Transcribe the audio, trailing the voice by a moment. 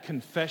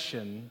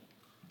confession,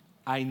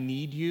 I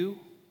need you,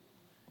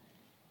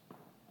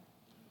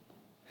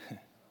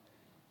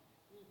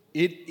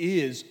 it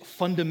is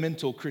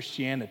fundamental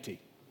Christianity.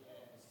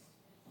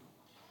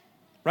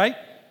 Right?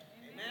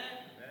 Amen.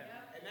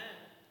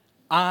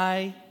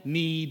 I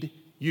need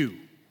you.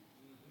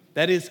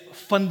 That is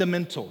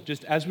fundamental.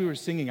 Just as we were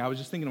singing, I was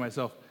just thinking to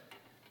myself,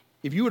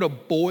 if you were to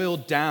boil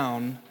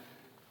down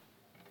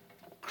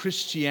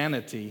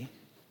Christianity,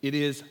 it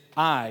is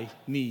I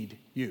need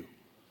you.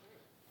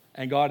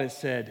 And God has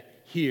said,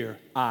 here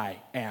I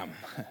am.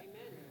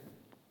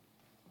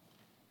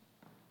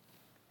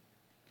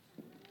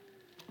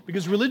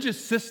 Because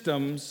religious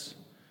systems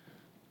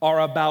are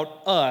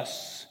about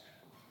us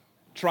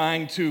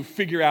trying to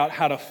figure out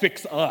how to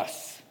fix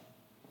us.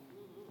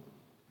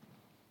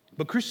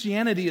 But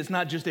Christianity is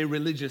not just a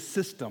religious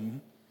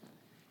system.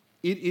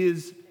 It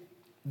is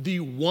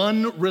the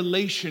one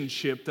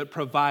relationship that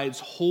provides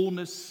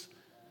wholeness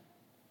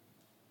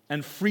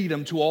and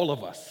freedom to all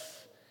of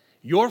us.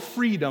 Your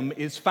freedom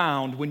is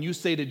found when you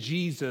say to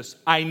Jesus,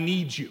 I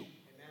need you.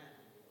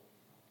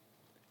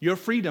 Your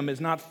freedom is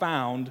not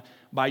found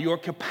by your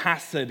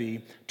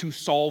capacity to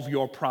solve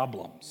your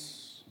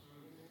problems.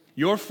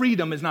 Your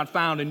freedom is not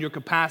found in your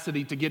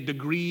capacity to get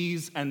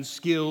degrees and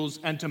skills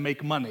and to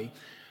make money.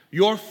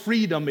 Your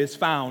freedom is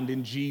found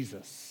in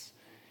Jesus.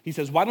 He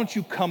says, why don't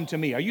you come to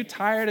me? Are you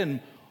tired and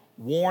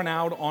worn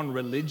out on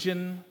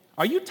religion?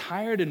 Are you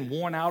tired and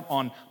worn out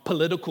on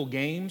political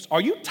games?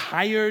 Are you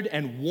tired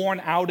and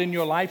worn out in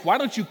your life? Why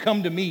don't you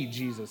come to me,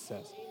 Jesus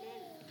says.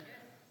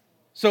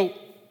 So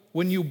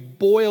when you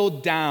boil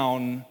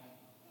down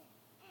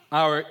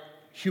our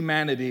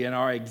humanity and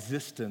our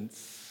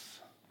existence,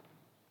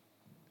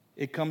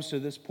 it comes to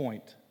this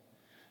point.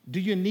 Do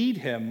you need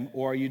him,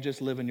 or are you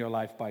just living your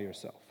life by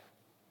yourself?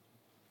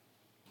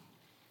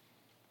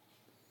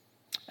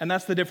 And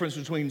that's the difference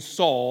between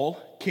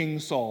King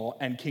Saul,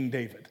 and King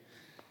David.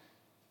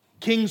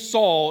 King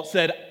Saul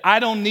said, I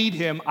don't need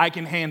him, I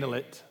can handle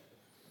it.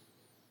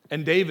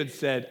 And David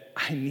said,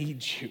 I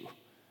need you.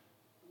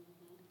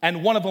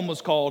 And one of them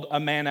was called a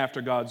man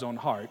after God's own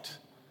heart.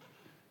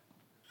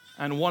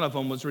 And one of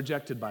them was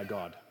rejected by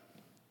God.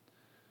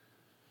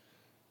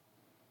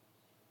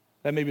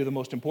 That may be the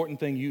most important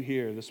thing you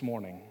hear this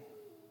morning.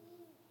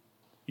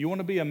 You want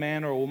to be a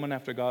man or a woman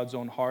after God's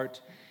own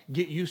heart?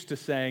 Get used to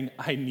saying,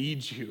 I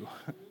need you.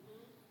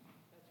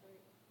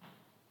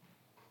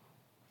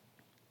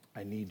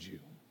 I need you.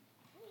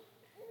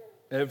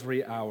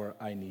 Every hour,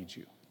 I need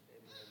you.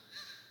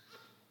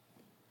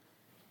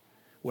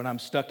 When I'm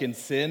stuck in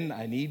sin,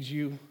 I need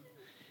you.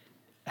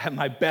 At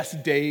my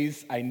best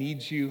days, I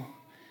need you.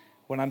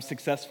 When I'm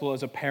successful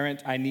as a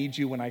parent, I need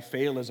you. When I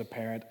fail as a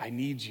parent, I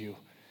need you.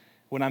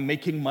 When I'm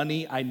making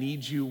money, I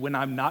need you. When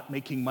I'm not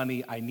making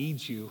money, I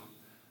need you.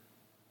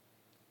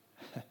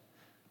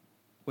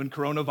 When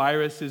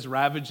coronavirus is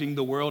ravaging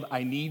the world,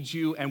 I need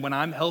you. And when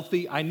I'm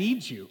healthy, I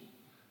need you.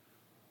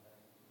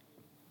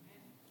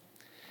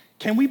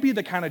 Can we be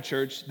the kind of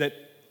church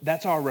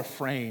that's our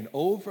refrain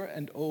over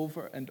and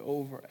over and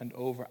over and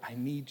over? I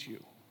need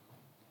you.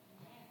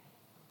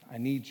 I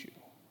need you.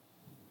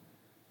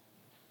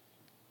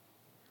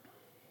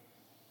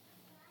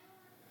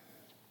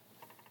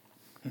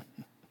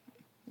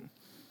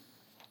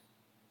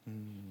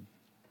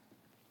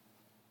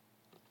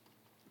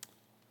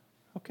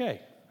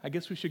 Okay, I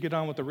guess we should get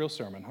on with the real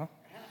sermon, huh?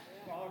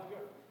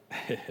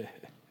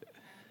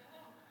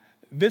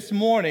 This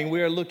morning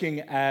we are looking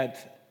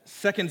at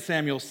 2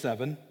 Samuel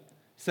 7,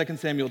 2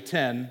 Samuel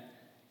 10,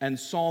 and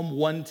Psalm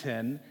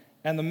 110,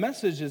 and the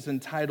message is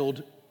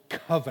entitled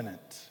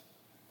Covenant.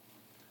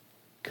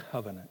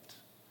 Covenant.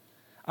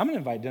 I'm going to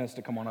invite Dennis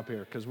to come on up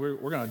here because we're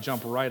going to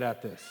jump right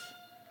at this.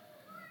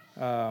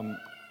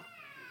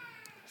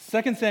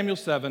 2 Samuel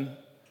 7,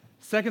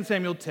 2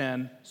 Samuel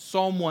 10,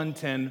 Psalm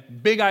 110,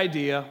 big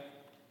idea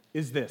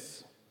is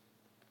this.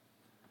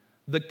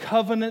 The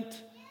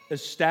covenant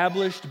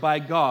established by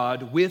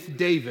God with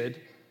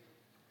David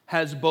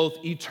has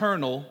both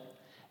eternal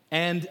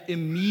and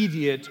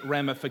immediate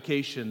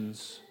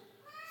ramifications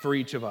for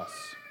each of us.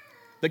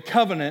 The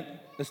covenant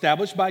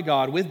established by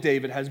God with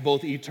David has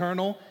both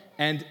eternal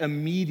and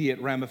immediate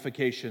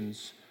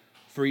ramifications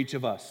for each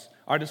of us.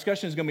 Our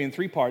discussion is going to be in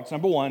three parts.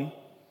 Number one,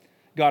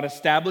 God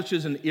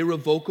establishes an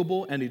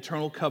irrevocable and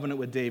eternal covenant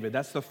with David.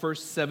 That's the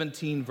first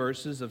 17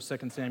 verses of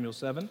 2 Samuel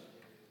 7.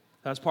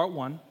 That's part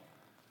one.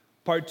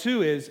 Part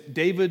two is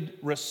David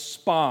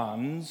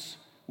responds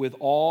with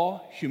awe,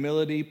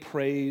 humility,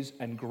 praise,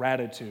 and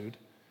gratitude.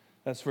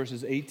 That's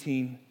verses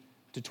 18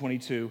 to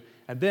 22.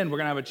 And then we're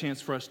going to have a chance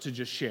for us to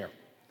just share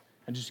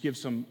and just give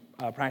some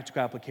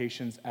practical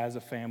applications as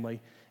a family.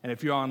 And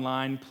if you're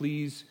online,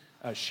 please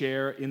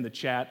share in the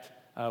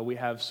chat. We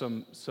have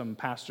some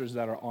pastors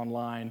that are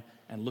online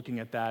and looking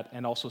at that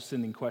and also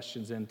sending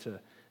questions in to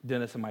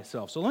Dennis and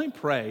myself. So let me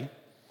pray,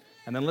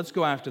 and then let's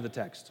go after the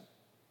text.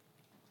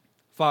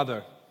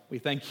 Father, we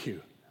thank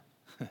you.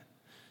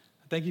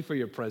 Thank you for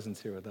your presence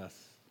here with us.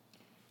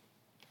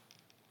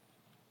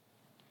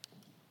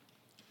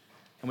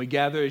 And we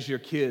gather as your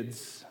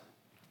kids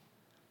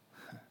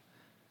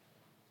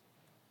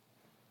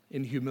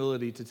in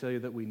humility to tell you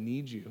that we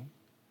need you.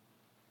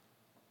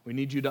 We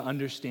need you to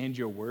understand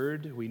your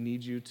word. We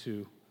need you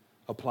to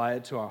apply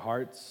it to our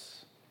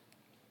hearts.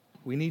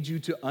 We need you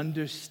to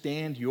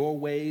understand your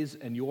ways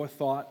and your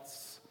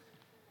thoughts.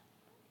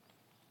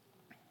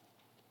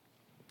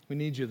 We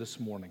need you this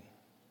morning.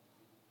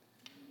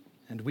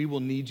 And we will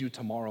need you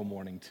tomorrow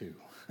morning too.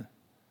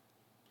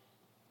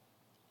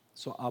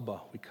 So Abba,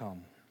 we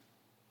come.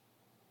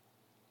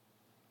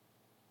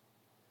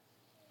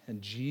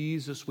 And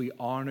Jesus, we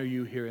honor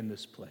you here in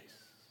this place.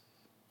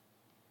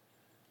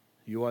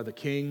 You are the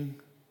King.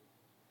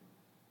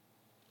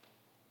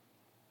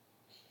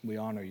 We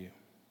honor you.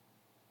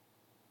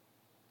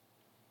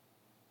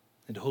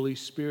 And Holy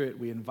Spirit,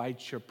 we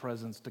invite your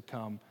presence to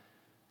come.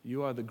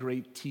 You are the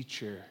great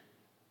teacher.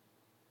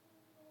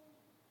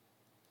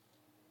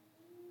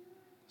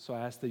 So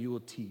I ask that you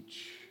will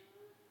teach,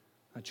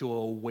 that you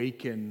will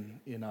awaken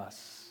in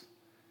us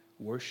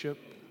worship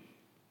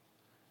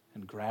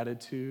and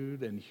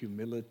gratitude and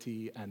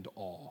humility and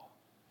awe.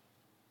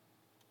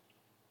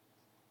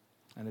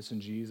 And it's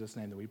in Jesus'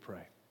 name that we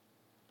pray.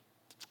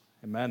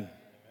 Amen.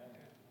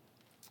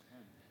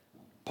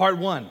 Part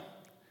 1,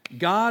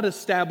 God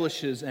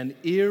establishes an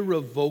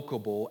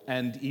irrevocable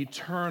and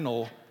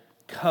eternal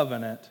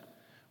covenant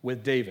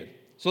with David.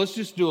 So let's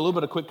just do a little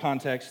bit of quick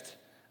context,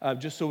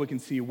 just so we can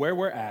see where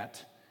we're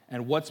at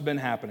and what's been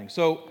happening.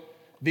 So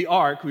the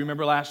ark,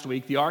 remember last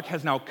week, the ark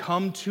has now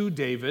come to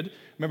David.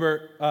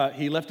 Remember,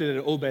 he left it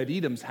at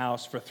Obed-Edom's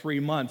house for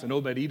 3 months, and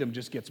Obed-Edom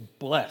just gets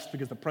blessed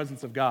because the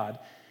presence of God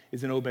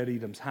is in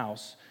Obed-Edom's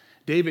house.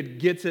 David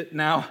gets it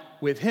now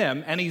with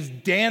him, and he's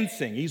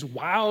dancing. He's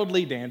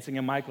wildly dancing,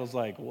 and Michael's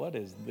like, what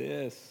is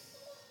this?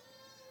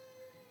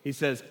 He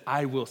says,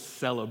 I will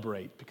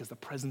celebrate because the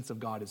presence of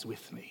God is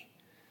with me.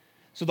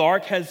 So the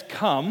ark has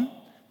come.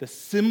 The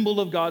symbol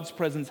of God's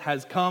presence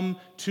has come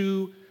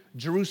to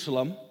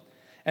Jerusalem.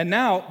 And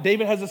now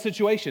David has a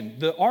situation.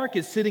 The ark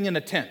is sitting in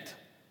a tent.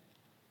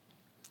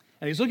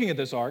 And he's looking at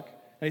this ark,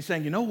 and he's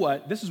saying, you know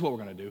what? This is what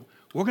we're going to do.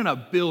 We're going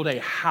to build a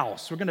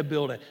house. We're going to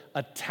build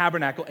a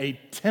tabernacle, a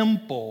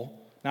temple,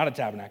 not a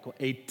tabernacle,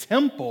 a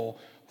temple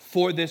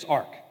for this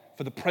ark,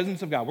 for the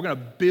presence of God. We're going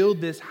to build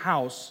this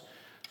house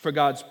for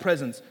God's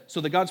presence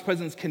so that God's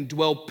presence can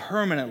dwell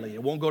permanently.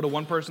 It won't go to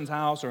one person's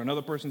house or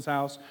another person's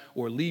house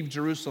or leave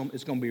Jerusalem.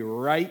 It's going to be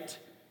right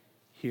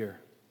here.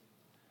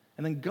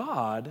 And then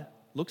God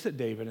looks at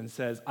David and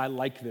says, I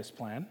like this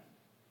plan.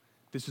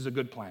 This is a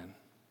good plan.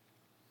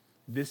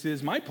 This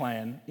is my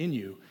plan in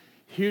you.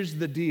 Here's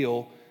the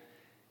deal.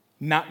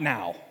 Not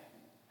now.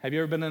 Have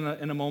you ever been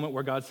in a moment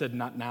where God said,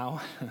 not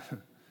now? He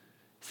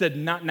said,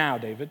 not now,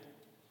 David.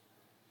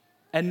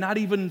 And not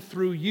even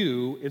through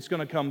you, it's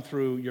going to come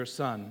through your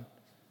son,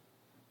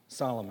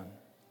 Solomon.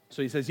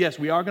 So he says, yes,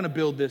 we are going to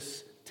build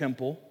this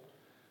temple,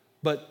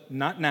 but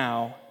not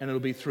now, and it'll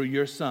be through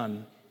your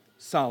son,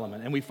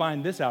 Solomon. And we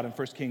find this out in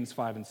 1 Kings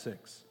 5 and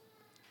 6.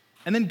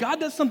 And then God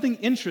does something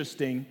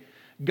interesting.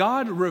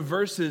 God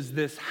reverses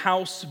this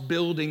house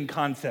building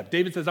concept.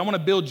 David says, I want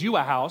to build you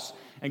a house.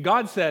 And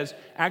God says,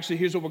 actually,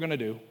 here's what we're going to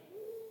do.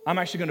 I'm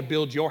actually going to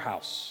build your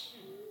house.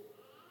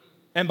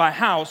 And by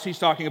house, he's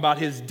talking about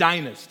his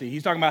dynasty.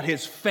 He's talking about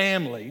his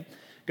family.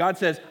 God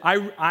says,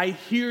 I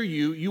hear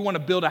you. You want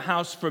to build a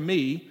house for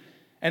me.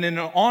 And in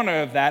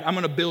honor of that, I'm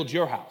going to build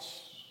your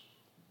house.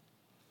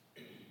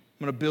 I'm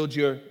going to build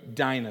your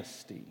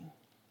dynasty.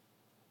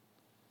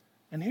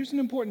 And here's an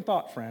important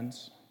thought,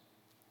 friends.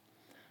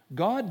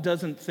 God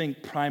doesn't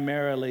think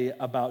primarily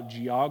about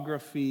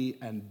geography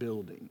and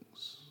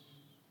buildings.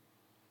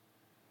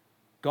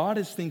 God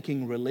is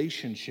thinking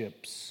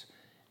relationships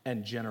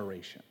and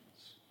generations.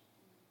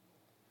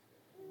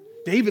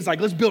 David's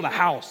like, let's build a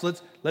house.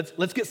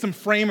 Let's get some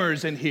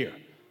framers in here.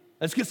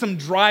 Let's get some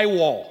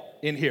drywall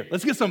in here.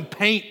 Let's get some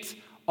paint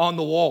on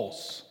the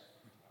walls.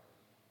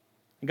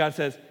 And God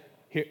says,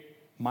 here,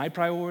 my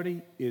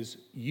priority is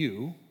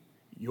you,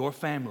 your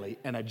family,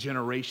 and a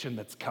generation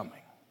that's coming.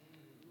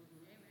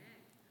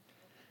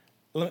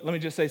 Let me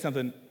just say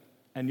something,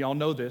 and y'all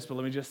know this, but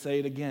let me just say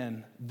it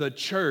again. The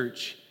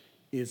church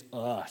is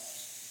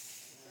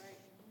us.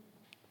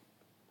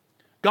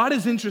 God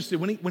is interested,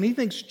 when he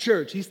thinks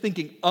church, he's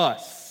thinking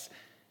us.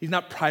 He's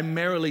not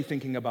primarily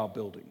thinking about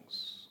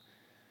buildings.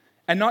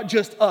 And not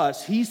just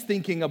us, he's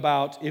thinking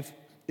about, if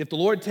the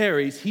Lord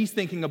tarries, he's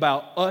thinking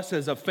about us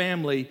as a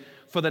family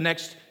for the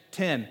next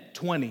 10,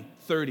 20,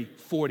 30,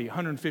 40,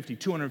 150,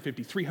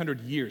 250,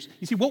 300 years.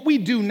 You see, what we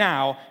do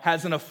now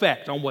has an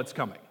effect on what's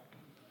coming.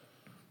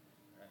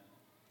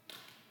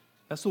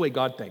 That's the way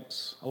God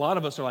thinks. A lot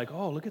of us are like,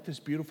 oh, look at this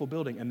beautiful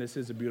building, and this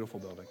is a beautiful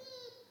building.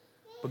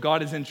 But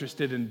God is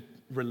interested in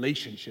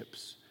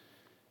relationships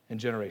and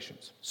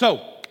generations.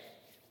 So,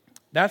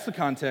 that's the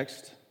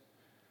context.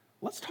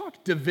 Let's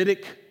talk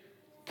Davidic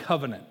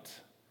covenant.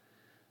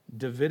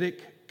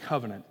 Davidic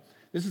covenant.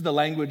 This is the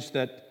language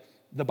that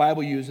the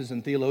Bible uses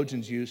and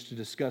theologians use to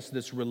discuss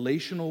this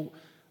relational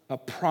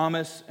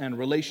promise and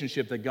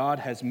relationship that God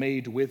has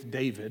made with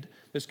David.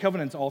 There's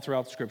covenants all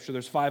throughout Scripture.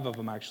 There's 5 of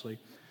them, actually.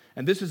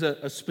 And this is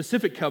a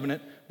specific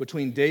covenant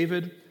between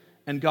David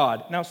and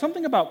God. Now,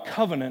 something about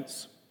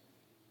covenants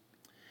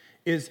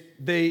is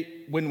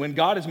when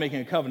God is making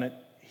a covenant,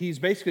 he's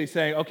basically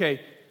saying, okay,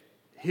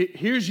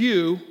 here's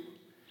you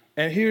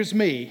and here's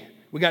me.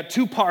 We got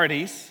two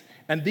parties,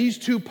 and these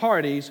two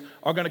parties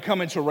are going to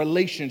come into a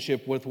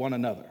relationship with one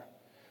another.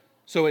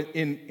 So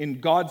in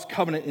God's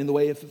covenant, in the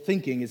way of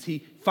thinking, is he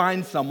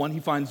finds someone, he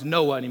finds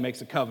Noah, and he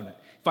makes a covenant.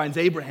 He finds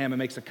Abraham and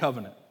makes a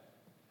covenant.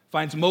 He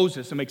finds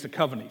Moses and makes a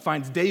covenant. He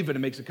finds David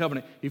and makes a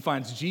covenant. He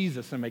finds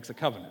Jesus and makes a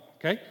covenant,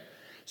 okay?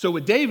 So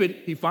with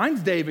David, he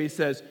finds David, he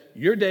says,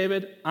 you're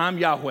David, I'm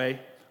Yahweh.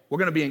 We're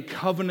going to be in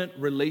covenant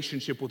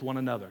relationship with one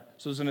another.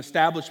 So there's an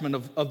establishment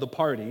of the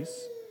parties.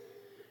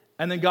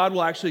 And then God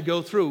will actually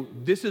go through,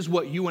 this is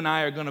what you and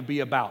I are going to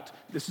be about.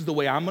 This is the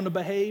way I'm going to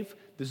behave.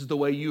 This is the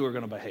way you are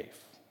going to behave.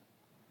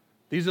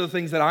 These are the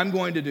things that I'm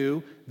going to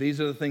do.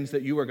 These are the things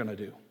that you are going to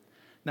do.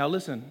 Now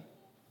listen,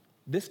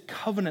 this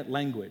covenant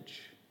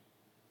language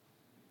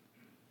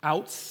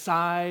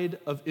outside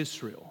of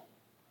Israel,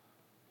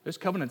 there's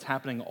covenants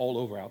happening all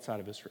over outside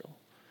of Israel.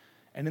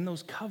 And in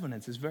those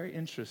covenants, it's very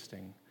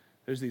interesting.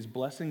 There's these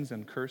blessings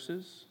and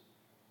curses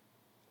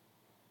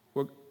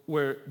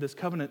where this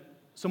covenant,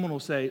 someone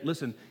will say,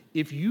 listen,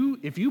 if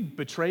you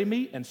betray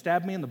me and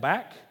stab me in the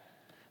back,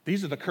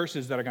 these are the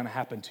curses that are going to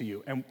happen to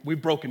you. And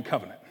we've broken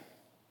covenant.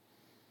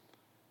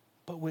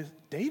 But with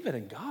David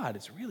and God,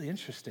 it's really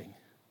interesting.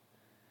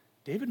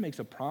 God makes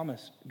a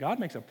promise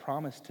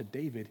to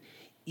David,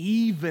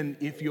 even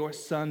if your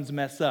sons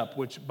mess up,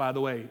 which, by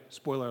the way,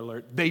 spoiler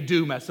alert, they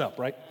do mess up,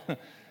 right?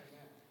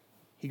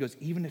 He goes,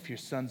 even if your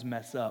sons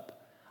mess up,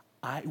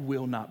 I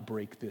will not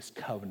break this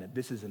covenant.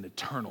 This is an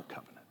eternal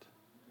covenant.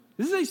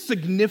 This is a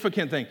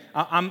significant thing.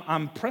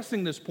 I'm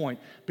pressing this point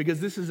because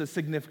this is a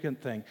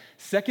significant thing.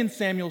 2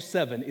 Samuel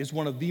 7 is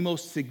one of the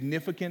most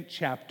significant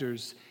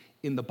chapters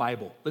in the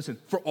Bible. Listen,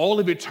 for all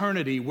of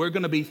eternity, we're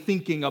going to be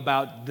thinking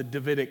about the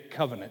Davidic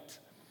covenant.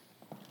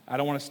 I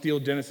don't want to steal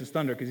Genesis'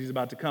 thunder because he's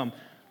about to come.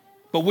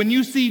 But when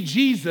you see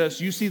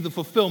Jesus, you see the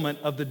fulfillment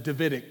of the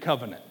Davidic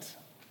covenant.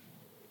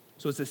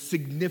 So it's a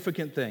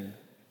significant thing,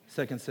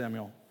 2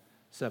 Samuel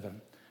 7.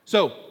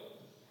 So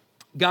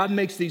God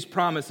makes these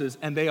promises,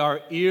 and they are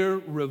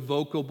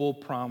irrevocable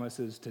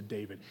promises to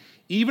David.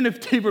 Even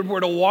if David were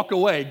to walk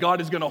away,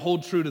 God is going to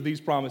hold true to these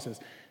promises.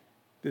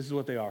 This is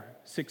what they are.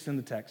 6 in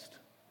the text.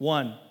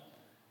 1, he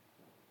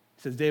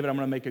says, David, I'm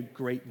going to make a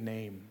great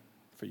name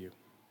for you.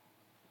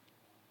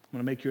 I'm going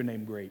to make your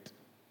name great.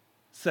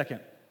 2nd,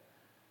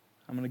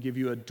 I'm going to give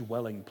you a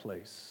dwelling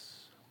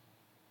place,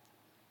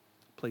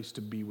 a place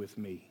to be with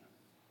me.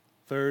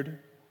 3rd, I'm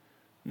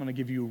going to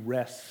give you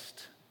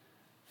rest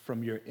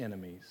from your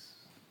enemies.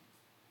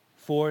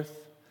 4th,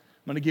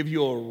 I'm going to give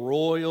you a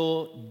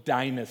royal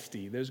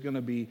dynasty. There's going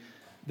to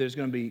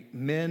be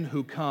men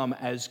who come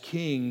as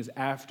kings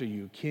after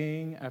you,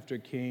 king after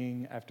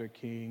king after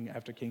king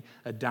after king.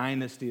 A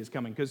dynasty is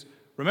coming. Because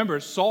remember,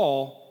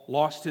 Saul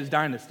lost his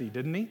dynasty,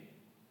 didn't he?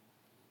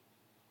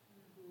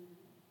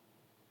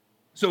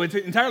 So it's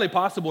entirely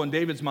possible in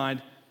David's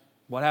mind,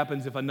 what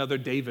happens if another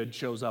David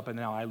shows up and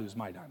now I lose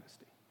my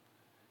dynasty?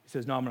 He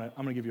says, no, I'm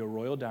going to give you a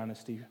royal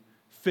dynasty.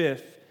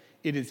 5th,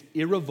 it is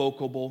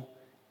irrevocable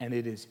and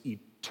it is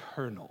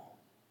eternal.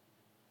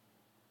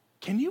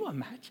 Can you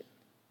imagine?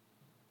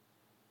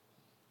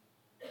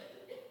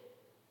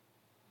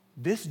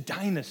 This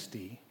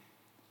dynasty,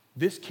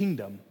 this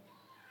kingdom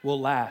will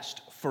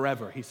last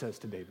forever, he says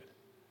to David.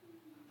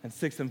 And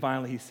 6th and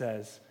finally, he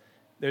says,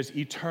 there's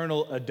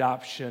eternal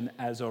adoption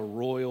as a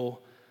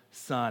royal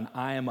son.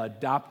 I am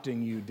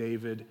adopting you,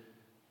 David,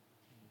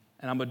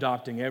 and I'm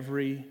adopting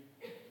every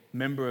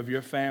member of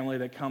your family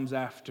that comes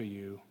after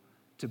you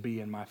to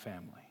be in my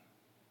family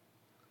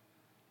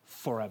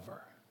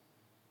forever.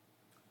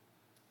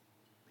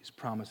 These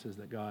promises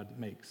that God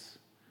makes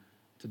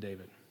to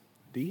David.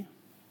 D?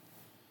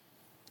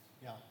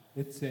 Yeah,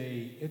 this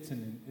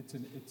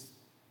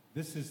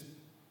is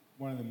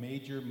one of the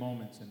major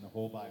moments in the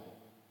whole Bible.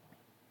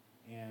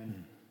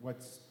 And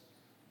what's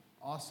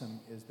awesome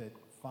is that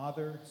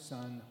Father,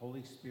 Son,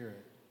 Holy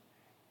Spirit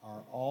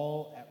are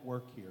all at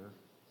work here,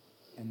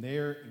 and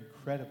they're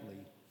incredibly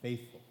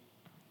faithful.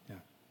 Yeah.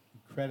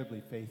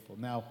 Incredibly faithful.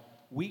 Now,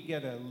 we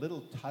get a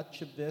little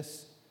touch of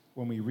this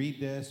when we read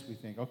this. We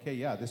think, okay,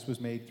 yeah, this was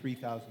made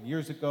 3,000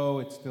 years ago.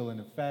 It's still in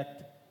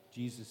effect.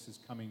 Jesus is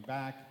coming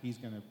back. He's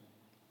going to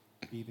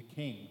be the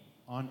king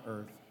on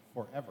earth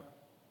forever.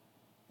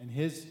 And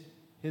his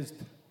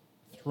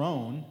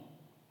throne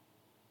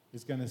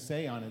is going to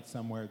say on it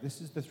somewhere,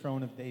 this is the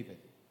throne of David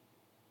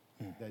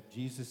that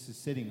Jesus is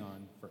sitting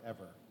on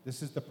forever.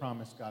 This is the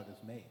promise God has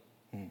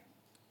made.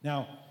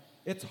 Now,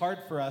 it's hard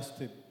for us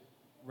to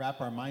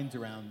wrap our minds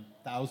around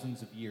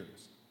thousands of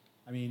years.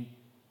 I mean,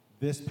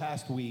 this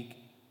past week,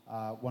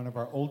 one of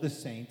our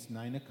oldest saints,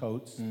 Nina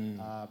Coates,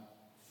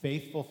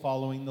 faithful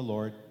following the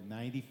Lord,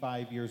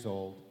 95 years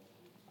old,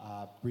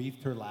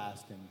 breathed her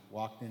last and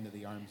walked into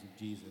the arms of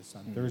Jesus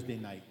on Thursday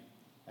night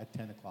at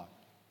 10 o'clock.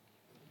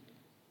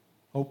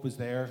 Hope was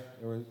there.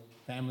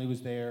 Family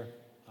was there.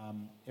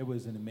 It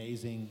was an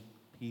amazing,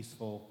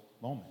 peaceful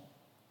moment.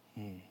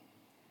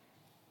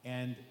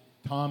 And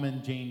Tom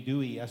and Jane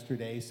Dewey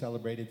yesterday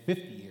celebrated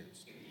 50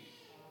 years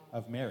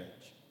of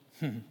marriage.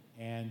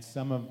 And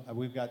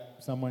we've got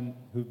someone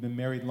who've been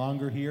married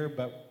longer here,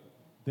 but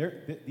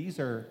these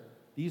are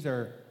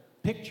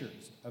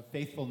pictures of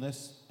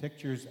faithfulness,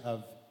 pictures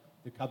of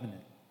the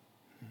covenant.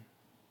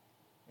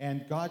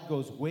 And God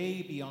goes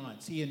way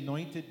beyond. See,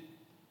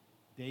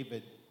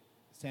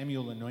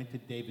 Samuel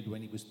anointed David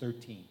when he was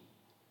 13.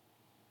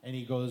 And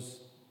he goes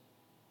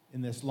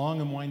in this long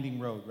and winding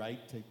road, right,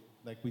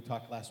 like we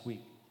talked last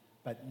week.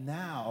 But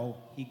now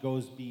he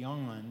goes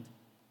beyond,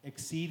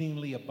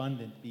 exceedingly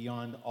abundant,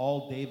 beyond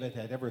all David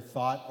had ever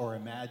thought or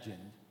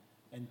imagined,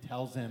 and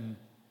tells him,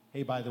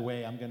 hey, by the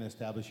way, I'm going to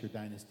establish your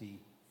dynasty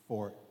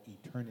for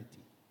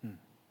eternity.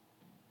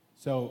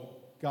 So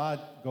God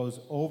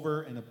goes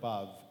over and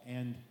above,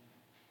 and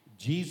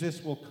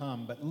Jesus will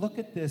come. But look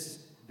at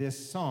this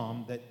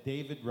psalm that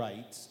David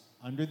writes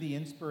under the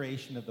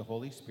inspiration of the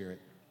Holy Spirit.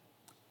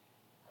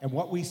 And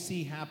what we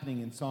see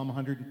happening in Psalm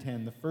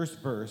 110, the first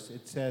verse,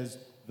 it says,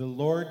 the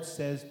Lord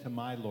says to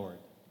my Lord.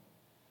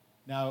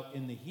 Now,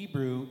 in the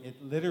Hebrew,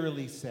 it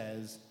literally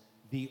says,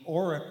 the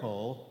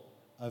oracle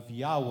of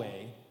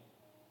Yahweh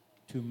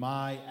to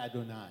my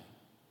Adonai.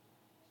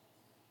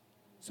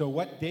 So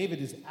what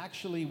David is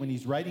actually, when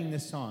he's writing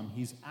this psalm,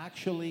 he's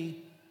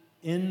actually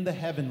in the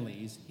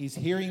heavenlies. He's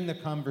hearing the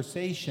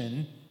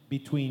conversation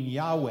between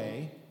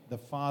Yahweh, the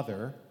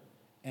Father,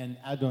 and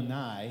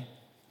Adonai,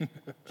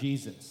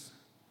 Jesus.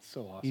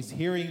 So awesome. He's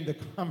hearing the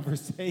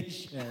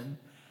conversation,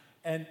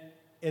 and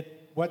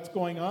what's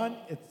going on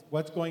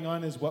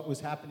is what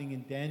was happening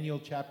in Daniel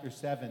chapter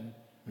 7,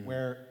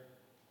 where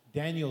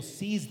Daniel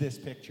sees this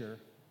picture,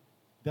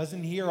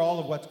 doesn't hear all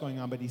of what's going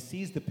on, but he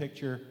sees the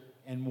picture,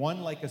 and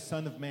one like a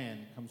son of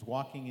man comes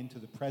walking into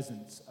the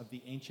presence of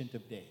the Ancient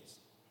of Days.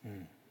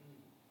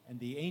 And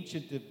the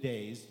Ancient of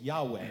Days,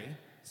 Yahweh,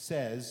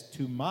 says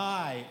to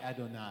my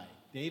Adonai.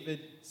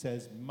 David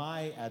says,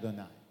 my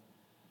Adonai.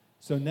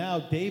 So now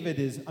David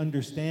is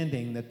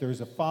understanding that there's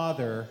a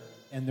father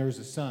and there's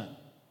a son.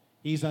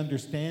 He's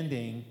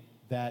understanding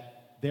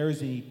that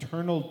there's an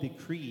eternal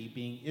decree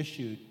being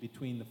issued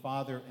between the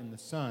Father and the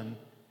Son.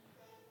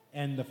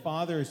 And the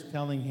Father is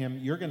telling him,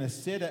 you're going to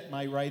sit at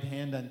my right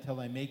hand until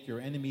I make your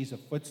enemies a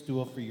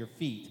footstool for your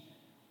feet.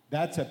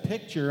 That's a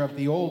picture of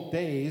the old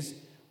days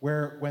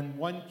where when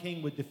one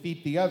king would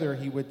defeat the other,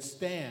 he would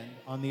stand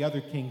on the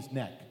other king's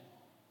neck.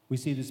 We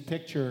see this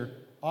picture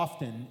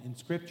often in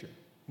Scripture.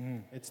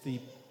 It's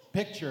the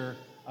picture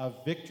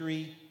of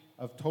victory,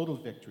 of total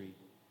victory.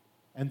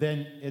 And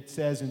then it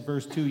says in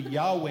verse 2,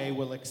 Yahweh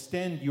will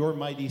extend your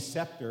mighty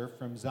scepter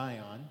from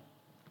Zion.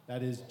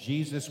 That is,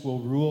 Jesus will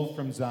rule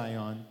from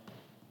Zion.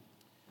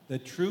 The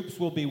troops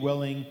will be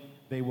willing.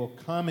 They will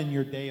come in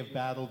your day of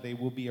battle. They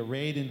will be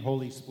arrayed in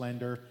holy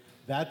splendor.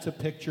 That's a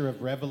picture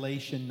of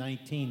Revelation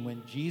 19.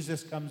 When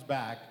Jesus comes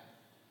back,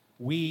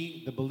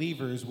 we, the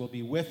believers, will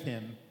be with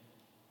him,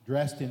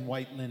 dressed in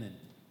white linen,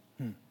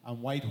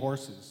 on white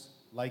horses,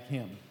 like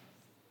him.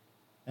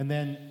 And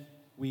then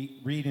we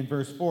read in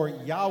verse 4,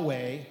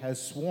 Yahweh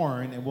has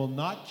sworn and will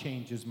not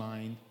change his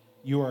mind.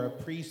 You are a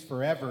priest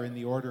forever in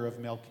the order of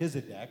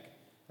Melchizedek.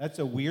 That's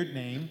a weird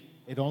name.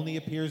 It only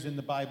appears in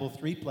the Bible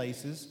 3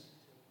 places.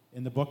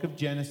 In the book of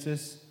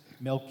Genesis,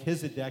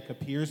 Melchizedek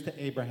appears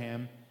to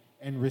Abraham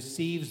and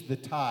receives the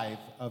tithe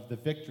of the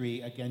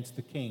victory against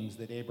the kings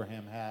that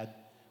Abraham had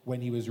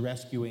when he was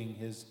rescuing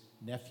his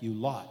nephew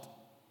Lot.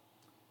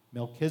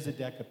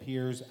 Melchizedek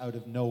appears out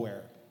of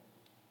nowhere.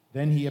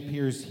 Then he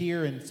appears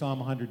here in Psalm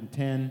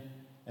 110,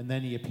 and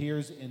then he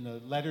appears in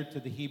the letter to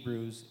the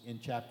Hebrews in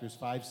chapters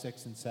 5,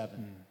 6, and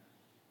 7.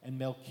 And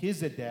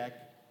Melchizedek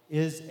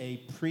is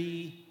a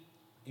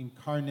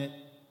pre-incarnate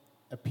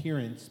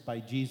appearance by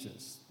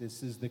Jesus.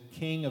 This is the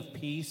king of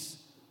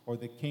peace, or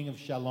the king of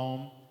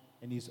shalom,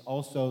 and he's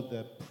also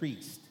the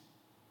priest.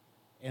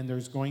 And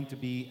there's going to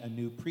be a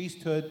new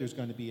priesthood. There's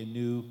going to be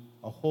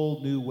a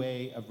whole new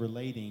way of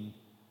relating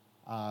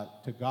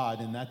to God,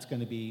 and that's going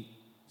to be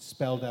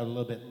spelled out a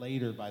little bit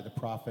later by the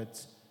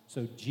prophets.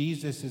 So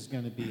Jesus is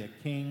going to be a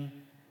king,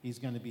 he's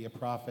going to be a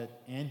prophet,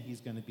 and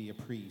he's going to be a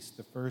priest,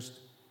 the first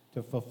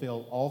to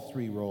fulfill all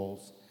 3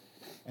 roles.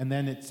 And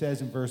then it says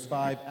in verse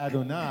 5,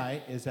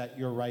 Adonai is at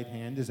your right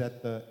hand, is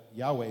at the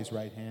Yahweh's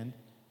right hand.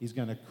 He's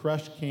going to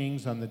crush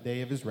kings on the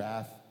day of his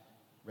wrath.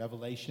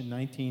 Revelation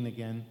 19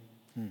 again.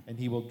 And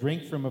he will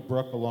drink from a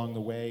brook along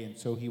the way, and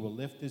so he will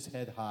lift his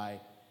head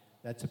high.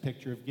 That's a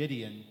picture of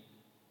Gideon,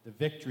 the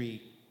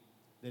victory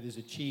that is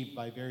achieved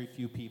by very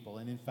few people.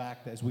 And in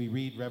fact, as we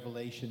read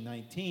Revelation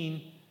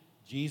 19,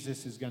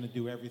 Jesus is going to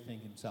do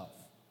everything himself.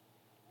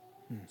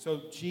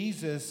 So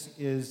Jesus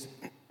is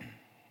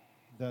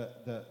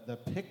the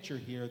picture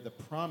here, the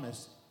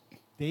promise.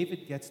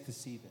 David gets to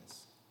see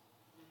this.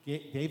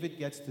 David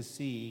gets to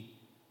see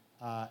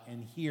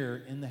and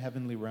hear in the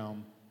heavenly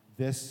realm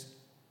this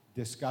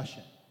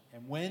discussion.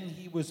 And when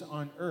he was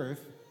on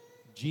earth,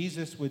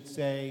 Jesus would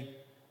say,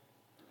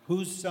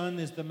 whose son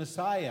is the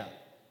Messiah?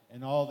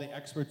 And all the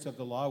experts of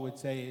the law would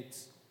say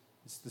it's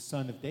the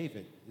son of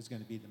David is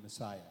going to be the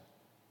Messiah.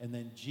 And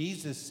then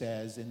Jesus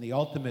says, in the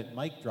ultimate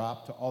mic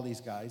drop to all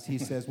these guys, he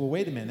says, well,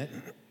 wait a minute.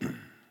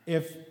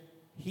 If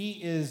he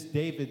is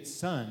David's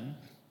son,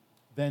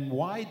 then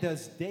why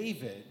does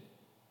David,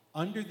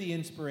 under the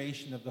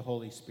inspiration of the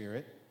Holy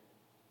Spirit,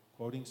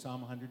 quoting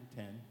Psalm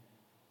 110,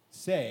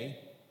 say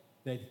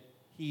that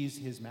he's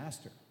his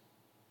master?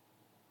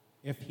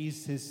 If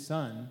he's his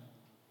son,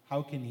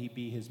 how can he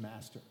be his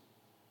master?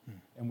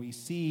 And we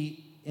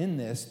see in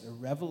this the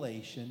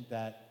revelation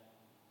that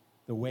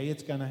the way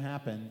it's going to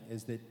happen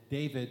is that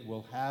David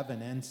will have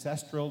an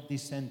ancestral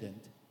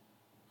descendant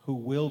who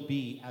will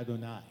be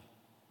Adonai,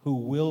 who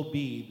will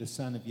be the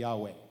son of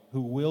Yahweh,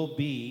 who will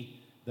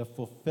be the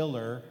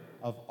fulfiller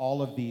of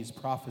all of these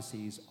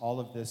prophecies, all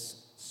of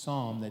this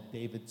psalm that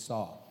David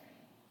saw.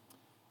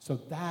 So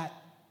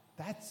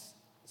that's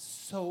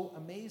so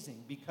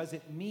amazing, because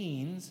it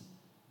means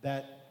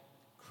that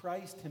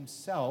Christ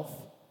himself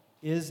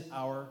is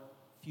our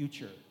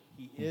future.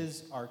 He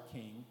is our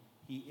king.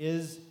 He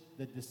is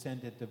the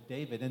descendant of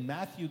David. And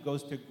Matthew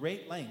goes to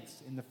great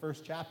lengths in the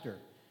first chapter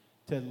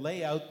to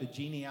lay out the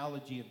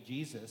genealogy of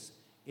Jesus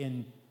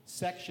in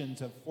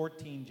sections of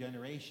 14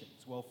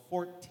 generations. Well,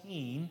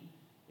 14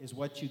 is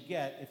what you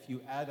get if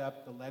you add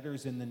up the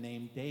letters in the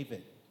name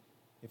David.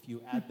 If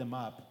you add them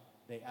up,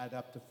 they add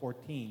up to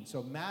 14.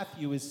 So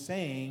Matthew is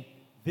saying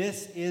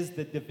this is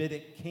the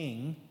Davidic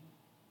king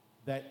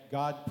that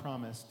God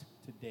promised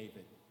to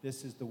David.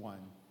 This is the one,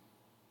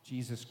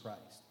 Jesus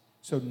Christ.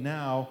 So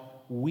now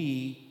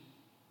we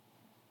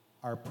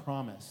are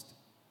promised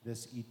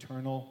this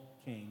eternal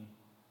king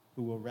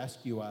who will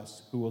rescue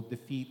us, who will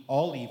defeat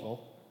all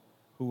evil,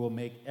 who will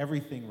make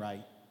everything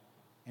right.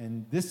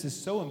 And this is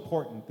so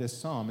important, this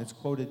psalm. It's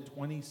quoted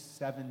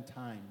 27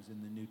 times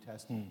in the New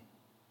Testament.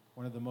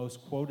 One of the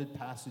most quoted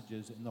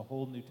passages in the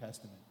whole New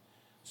Testament.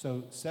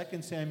 So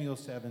 2 Samuel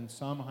 7,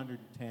 Psalm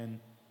 110,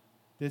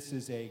 this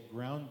is a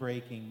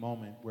groundbreaking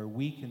moment where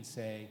we can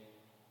say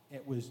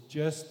it was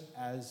just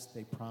as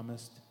they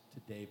promised to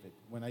David.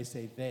 When I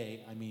say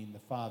they, I mean the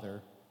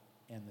Father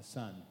and the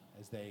Son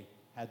as they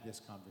had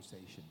this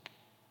conversation.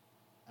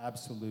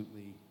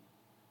 Absolutely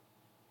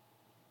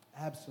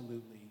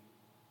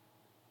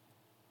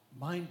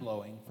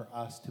mind-blowing for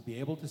us to be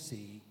able to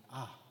see,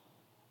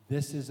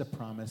 this is a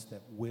promise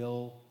that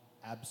will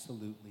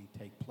absolutely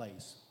take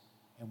place.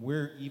 And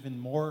we're even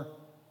more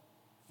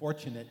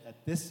fortunate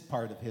at this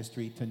part of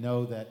history to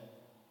know that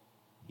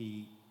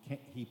he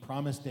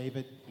promised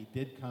David, he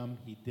did come,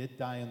 he did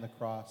die on the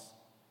cross,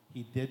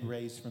 he did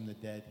raise from the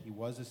dead, he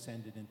was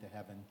ascended into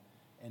heaven,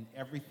 and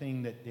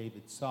everything that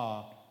David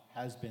saw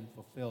has been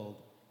fulfilled,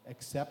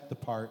 except the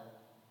part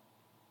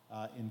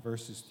in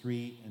verses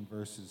 3 and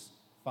verses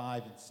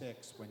 5 and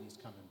 6 when he's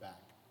coming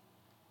back.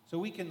 So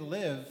we can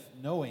live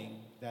knowing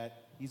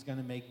that he's going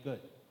to make good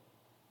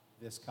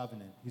this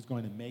covenant. He's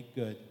going to make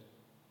good,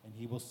 and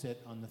he will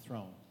sit on the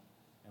throne.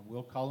 And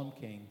we'll call him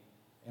king,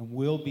 and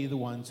we'll be the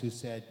ones who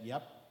said,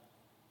 yep,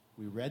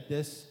 we read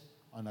this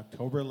on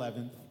October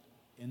 11th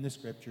in the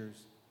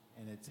scriptures,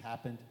 and it's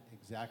happened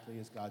exactly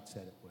as God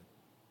said it would.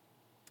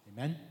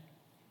 Amen?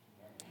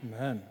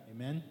 Amen.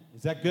 Amen?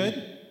 Is that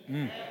good?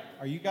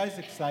 Are you guys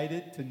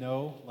excited to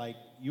know, like,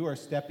 you are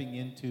stepping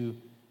into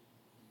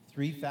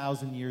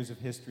 3,000 years of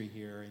history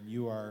here, and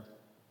you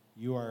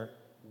are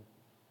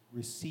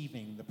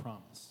receiving the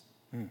promise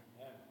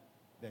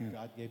that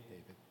God gave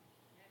David.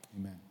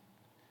 Amen.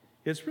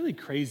 It's really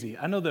crazy.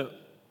 I know that,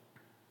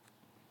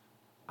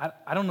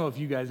 I don't know if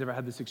you guys ever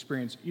had this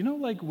experience. You know,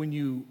 like when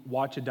you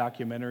watch a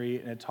documentary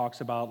and it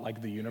talks about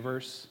like the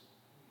universe,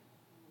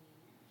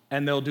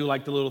 and they'll do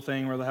like the little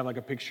thing where they'll have like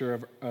a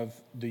picture of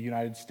the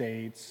United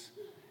States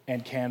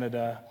and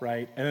Canada,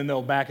 right? And then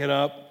they'll back it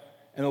up,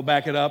 and they'll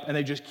back it up, and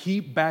they just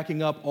keep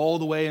backing up all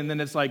the way, and then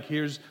it's like,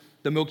 here's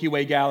the Milky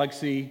Way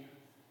galaxy,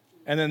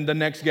 and then the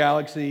next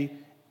galaxy,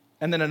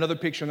 and then another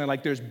picture, and they're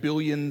like, there's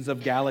billions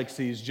of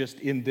galaxies just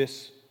in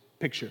this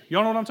picture.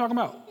 Y'all know what I'm talking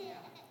about?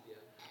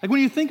 Like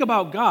when you think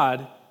about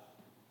God,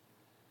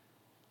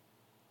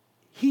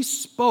 he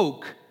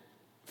spoke,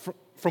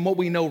 from what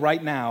we know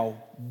right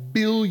now,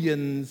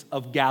 billions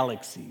of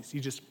galaxies. He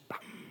just...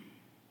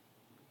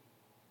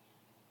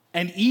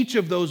 And each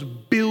of those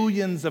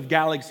billions of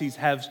galaxies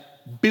has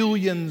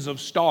billions of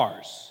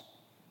stars.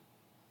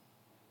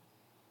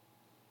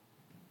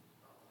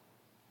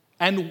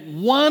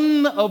 And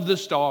one of the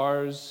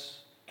stars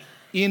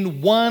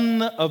in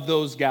one of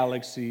those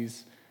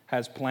galaxies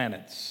has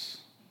planets.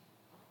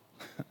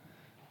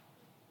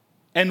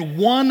 And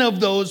one of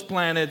those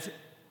planets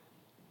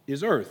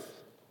is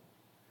Earth.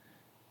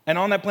 And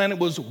on that planet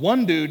was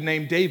one dude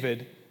named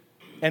David,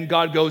 and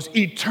God goes,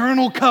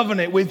 eternal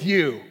covenant with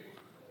you.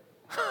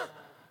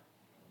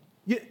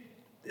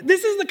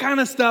 This is the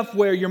kind of stuff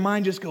where your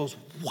mind just goes,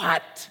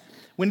 what?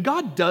 When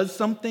God does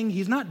something,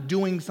 he's not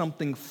doing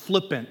something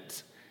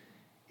flippant.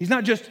 He's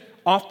not just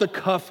off the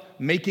cuff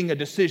making a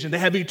decision. They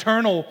have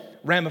eternal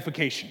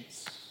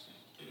ramifications.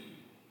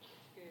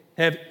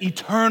 They have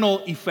eternal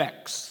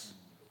effects.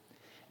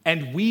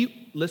 And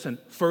listen,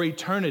 for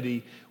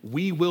eternity,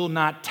 we will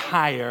not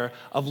tire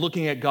of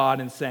looking at God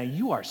and saying,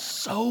 you are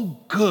so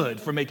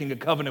good for making a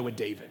covenant with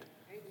David.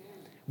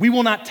 We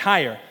will not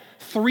tire.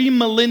 3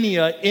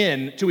 millennia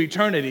into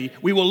eternity,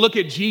 we will look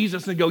at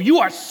Jesus and go, you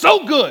are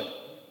so good.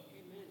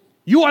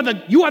 You are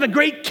the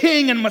great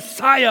King and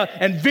Messiah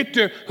and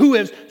Victor who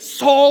has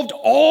solved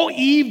all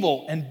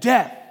evil and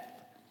death.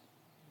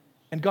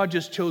 And God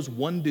just chose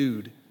one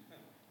dude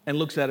and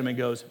looks at him and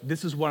goes,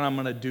 this is what I'm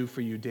going to do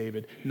for you,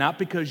 David. Not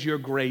because you're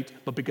great,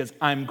 but because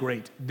I'm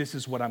great. This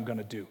is what I'm going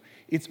to do.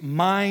 It's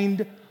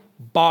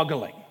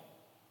mind-boggling.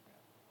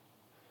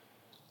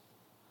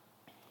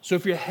 So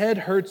if your head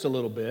hurts a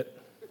little bit,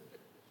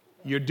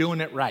 you're doing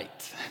it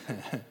right.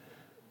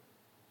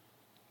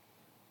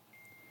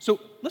 So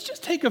let's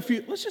just take a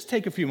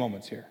few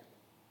moments here.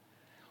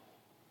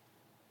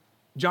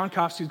 John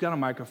Kofsky's got a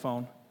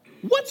microphone.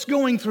 What's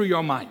going through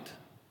your mind?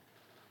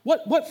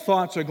 What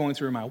thoughts are going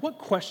through your mind? What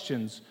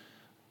questions?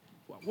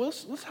 Well,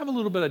 let's have a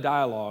little bit of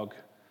dialogue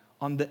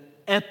on the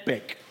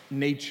epic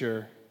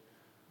nature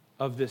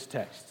of this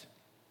text.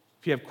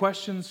 If you have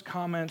questions,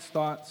 comments,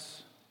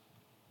 thoughts,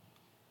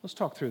 let's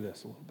talk through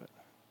this a little bit.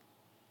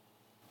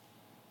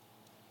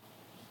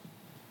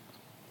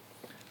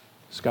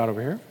 Scott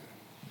over here.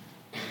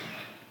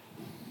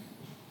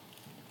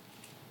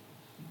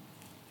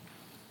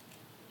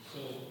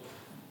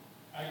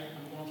 I'm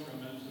going through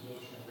a men's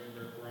devotion of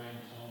Reverend Brian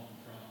Tone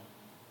from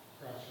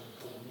Crossroads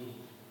called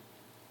Move.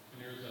 And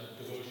there's a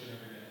devotion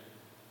every day.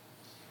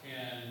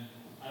 And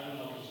I don't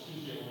know if it's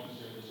Tuesday or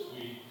Wednesday this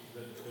week,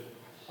 the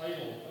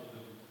title of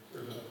the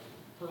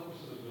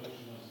purpose of the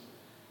devotion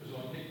was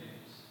about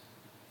nicknames.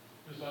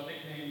 It was about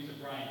nicknames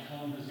that Brian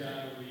Tone has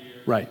got over the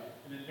years. Right.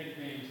 And then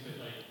nicknames that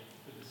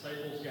the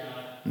disciples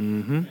got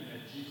Mm-hmm. and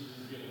that Jesus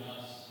has given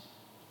us.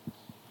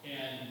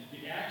 And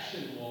the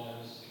action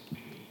was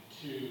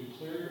to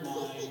clear your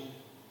mind,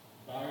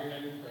 bow your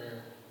head in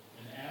prayer,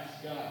 and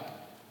ask God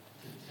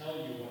to tell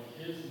you what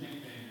his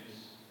nickname is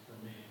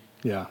for me.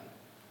 Yeah.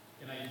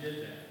 And I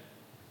did that.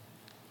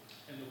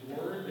 And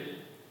the word that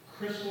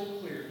crystal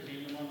clear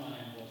came to my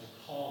mind was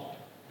caller.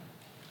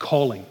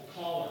 Calling.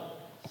 Caller.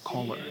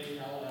 Caller.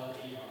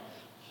 C-A-L-L-E-R.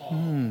 Caller.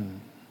 Mm.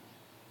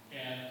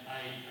 And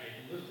I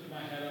lifted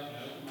my head up and I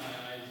opened my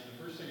eyes. And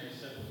the first thing I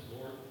said was,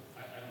 Lord,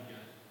 I don't get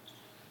it.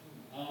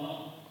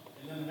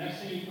 And then the next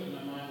thing he put in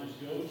my mind was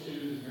go to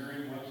the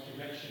Merriam-Webster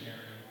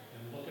dictionary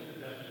and look at the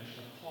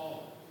definition of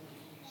caller.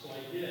 So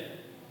I did.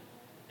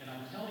 And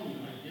I'm telling you,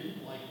 I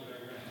didn't like what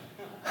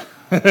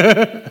I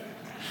read.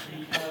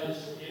 Because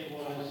it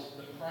was,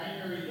 the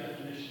primary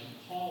definition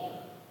of caller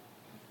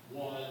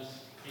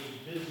was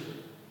a visitor,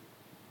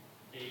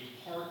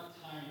 a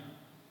part-timer.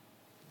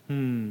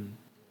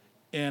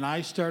 And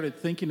I started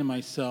thinking to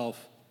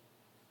myself,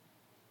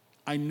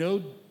 I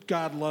know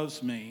God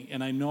loves me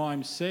and I know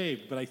I'm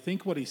saved, but I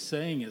think what he's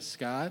saying is,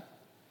 Scott,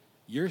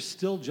 you're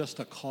still just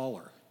a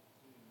caller.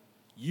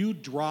 You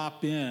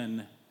drop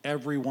in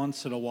every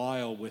once in a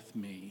while with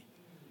me.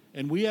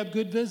 And we have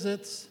good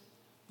visits.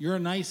 You're a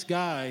nice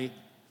guy,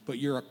 but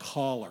you're a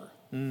caller.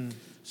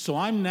 So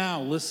I'm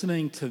now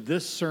listening to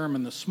this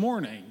sermon this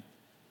morning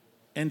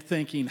and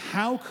thinking,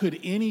 how could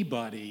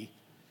anybody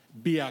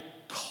be a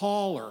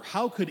caller?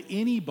 How could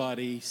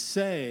anybody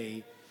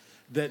say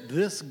that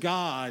this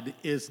God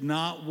is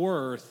not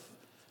worth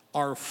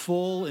our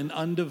full and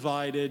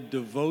undivided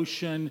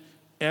devotion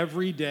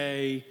every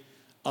day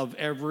of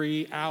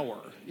every hour,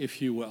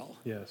 if you will?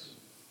 Yes.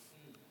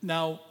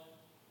 Now,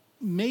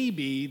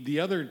 maybe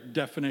the other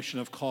definition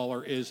of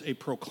caller is a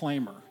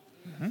proclaimer.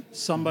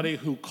 Somebody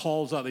who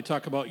calls out. They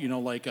talk about,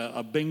 like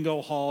a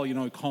bingo hall,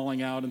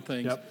 calling out and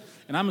things. Yep.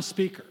 And I'm a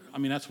speaker. I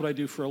mean, that's what I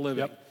do for a living.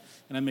 Yep.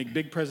 And I make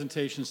big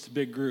presentations to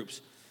big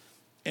groups.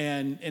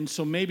 And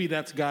so maybe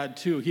that's God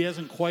too. He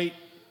hasn't quite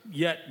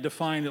yet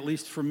defined, at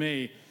least for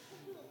me,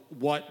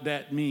 what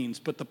that means.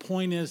 But the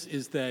point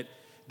is that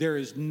there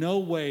is no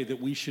way that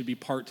we should be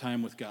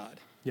part-time with God.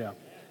 Yeah.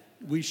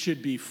 We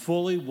should be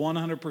fully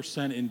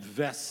 100%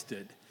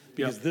 invested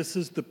because Yep. this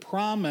is the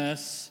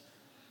promise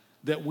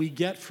that we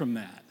get from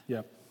that.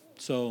 Yeah.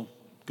 So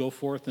go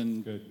forth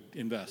and Good.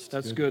 invest.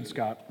 That's good,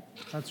 Scott.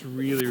 That's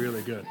really,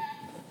 really good.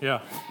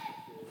 Yeah.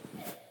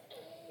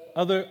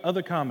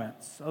 Other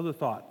comments, other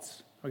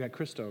thoughts? I got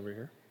Krista over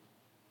here.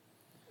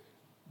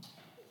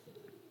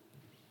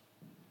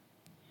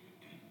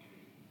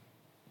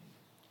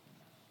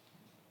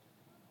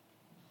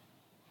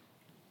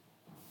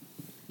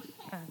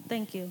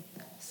 Thank you.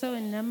 So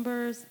in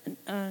Numbers,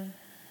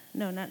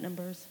 not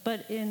Numbers,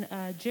 but in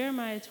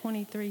Jeremiah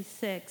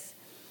 23:6,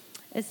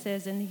 it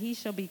says, and he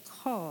shall be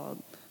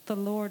called the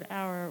Lord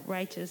our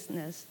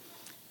righteousness.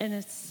 And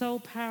it's so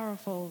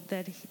powerful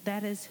that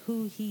that is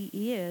who he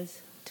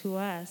is to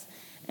us.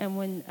 And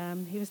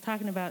when he was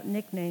talking about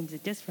nicknames,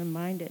 it just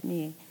reminded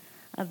me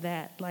of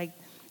that. Like,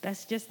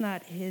 that's just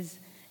not his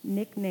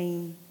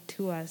nickname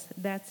to us.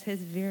 That's his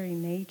very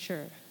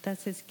nature.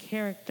 That's his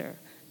character.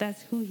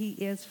 That's who he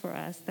is for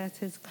us. That's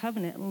his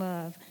covenant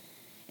love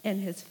and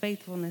his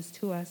faithfulness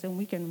to us. And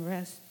we can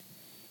rest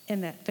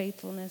in that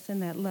faithfulness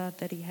and that love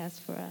that he has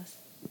for us.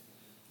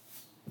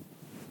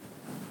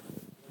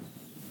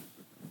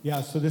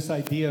 Yeah, so this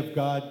idea of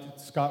God,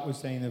 Scott was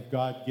saying of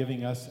God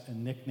giving us a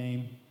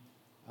nickname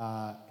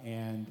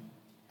and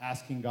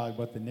asking God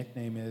what the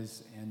nickname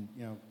is. And,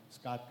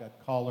 Scott got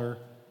Caller.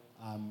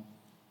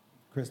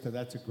 Krista,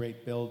 that's a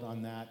great build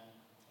on that.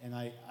 And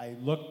I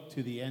look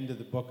to the end of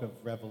the book of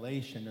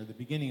Revelation, or the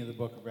beginning of the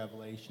book of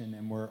Revelation,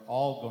 and we're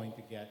all going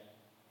to get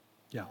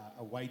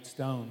a white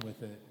stone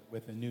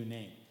with a new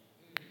name.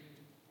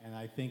 And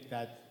I think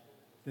that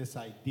this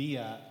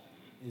idea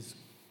is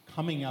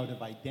coming out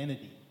of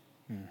identity.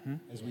 Mm-hmm.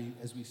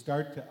 As we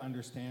start to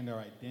understand our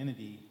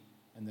identity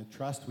and the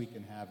trust we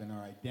can have in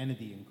our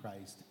identity in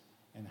Christ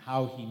and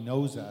how he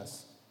knows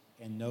us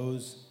and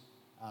knows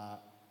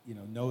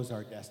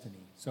our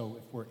destiny. So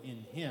if we're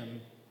in him,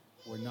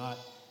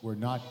 we're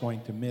not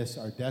going to miss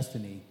our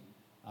destiny,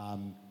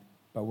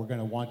 but we're going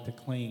to want to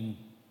cling,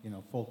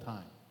 full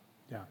time.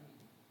 Yeah.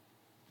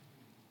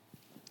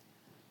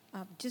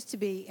 Just to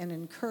be an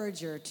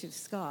encourager to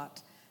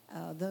Scott,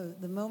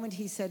 the moment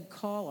he said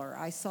caller,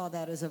 I saw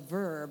that as a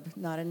verb,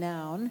 not a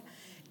noun.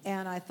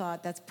 And I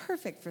thought that's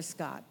perfect for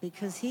Scott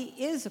because he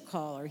is a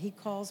caller. He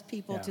calls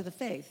people to the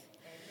faith.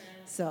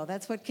 So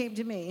that's what came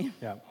to me.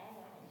 Yeah.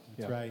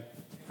 That's right.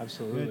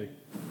 Absolutely.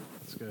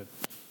 That's good.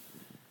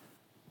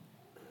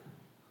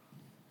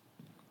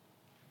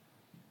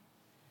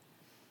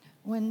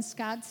 When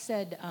Scott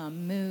said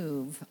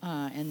move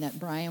and that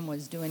Brian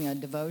was doing a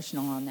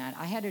devotional on that,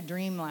 I had a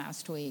dream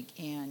last week,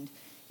 and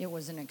it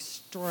was an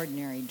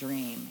extraordinary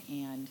dream.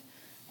 And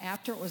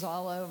after it was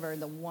all over,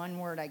 the one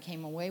word I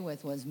came away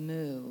with was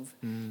move.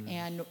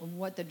 And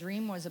what the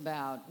dream was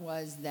about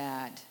was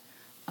that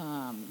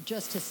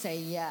just to say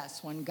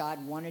yes when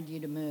God wanted you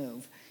to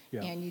move.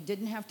 Yeah. And you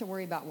didn't have to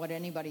worry about what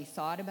anybody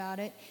thought about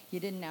it.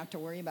 You didn't have to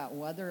worry about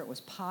whether it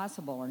was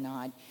possible or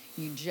not.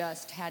 You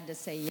just had to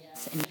say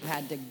yes, and you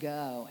had to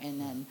go.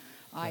 And then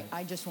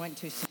I just went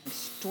to some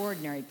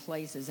extraordinary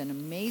places, and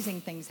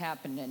amazing things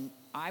happened. And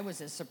I was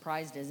as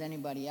surprised as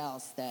anybody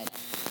else that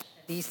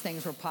these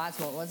things were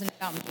possible. It wasn't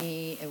about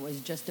me. It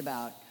was just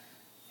about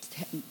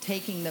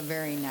taking the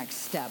very next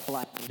step.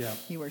 Like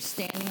you were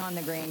standing on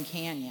the Grand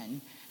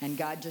Canyon, and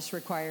God just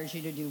requires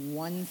you to do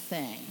one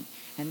thing,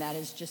 and that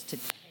is just to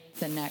take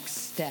the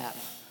next step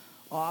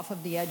off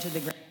of the edge of the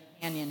Grand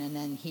Canyon, and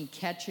then he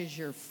catches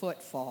your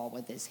footfall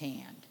with his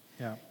hand.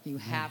 Yeah. You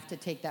have to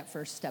take that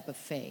first step of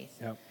faith.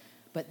 Yep.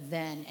 But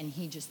then, and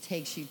he just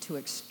takes you to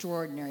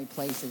extraordinary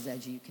places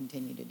as you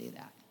continue to do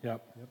that.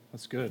 Yep.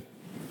 That's good.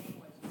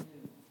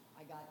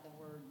 I got the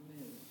word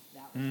move.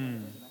 That was what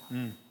it was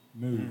about.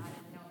 Move.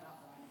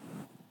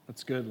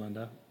 That's good,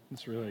 Linda.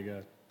 That's really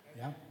good.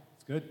 Yeah,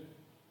 it's good.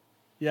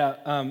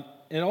 Yeah,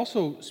 it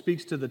also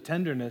speaks to the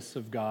tenderness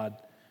of God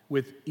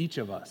with each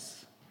of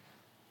us.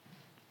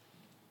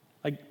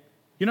 Like,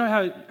 you know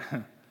how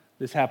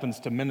this happens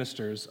to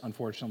ministers,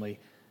 unfortunately.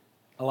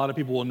 A lot of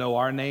people will know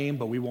our name,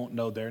 but we won't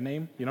know their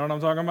name. You know what I'm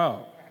talking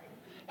about?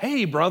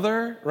 Hey,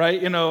 brother,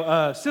 right?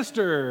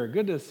 Sister,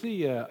 good to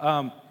see you.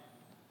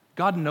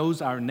 God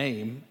knows our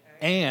name,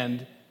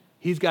 and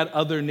he's got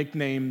other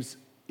nicknames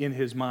in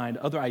his mind,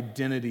 other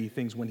identity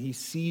things. When he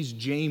sees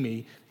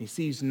Jamie, he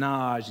sees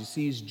Naj, he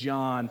sees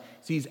John,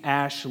 he sees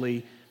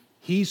Ashley,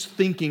 he's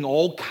thinking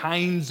all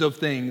kinds of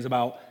things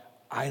about,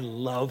 I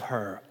love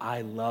her,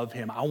 I love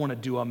him, I want to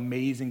do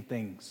amazing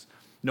things.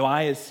 No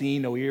eye has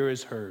seen, no ear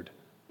has heard,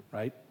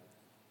 right?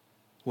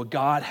 What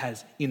God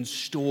has in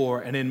store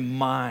and in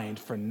mind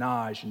for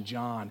Naj and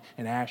John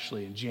and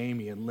Ashley and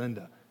Jamie and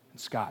Linda and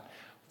Scott,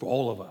 for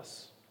all of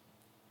us.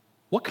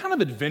 What kind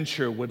of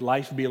adventure would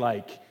life be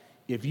like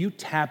if you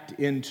tapped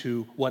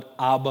into what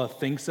Abba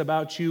thinks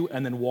about you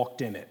and then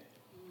walked in it?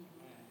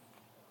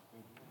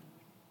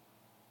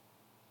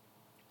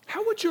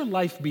 How would your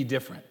life be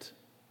different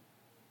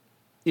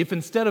if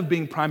instead of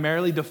being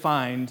primarily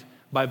defined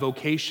by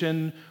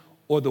vocation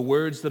or the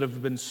words that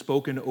have been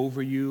spoken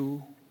over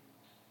you,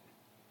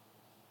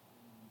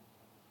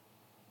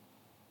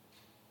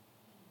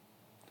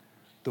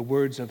 the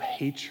words of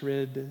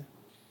hatred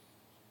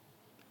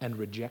and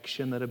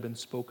rejection that have been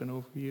spoken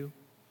over you?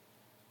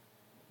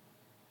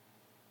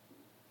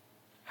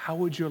 How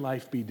would your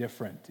life be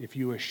different if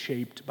you were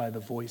shaped by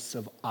the voice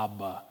of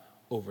Abba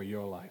over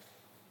your life?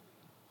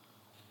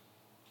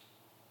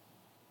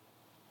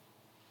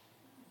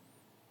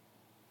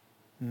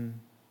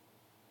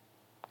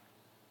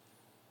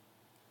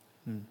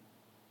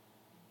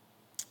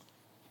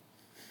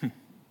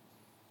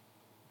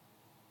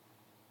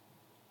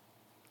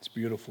 It's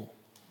beautiful.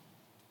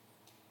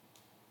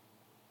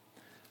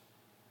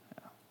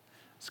 Yeah.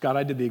 Scott,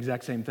 I did the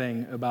exact same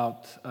thing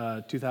about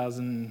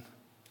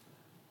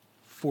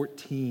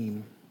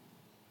 2014.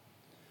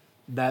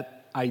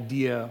 That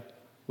idea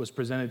was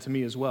presented to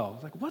me as well.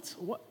 Like, what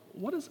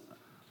does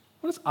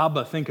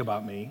Abba think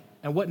about me,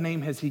 and what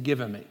name has he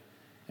given me?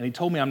 And he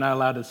told me I'm not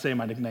allowed to say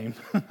my nickname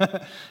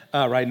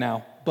right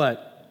now,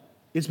 but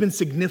it's been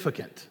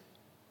significant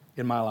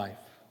in my life.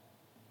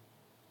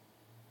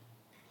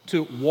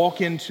 To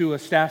walk into a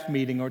staff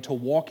meeting or to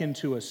walk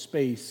into a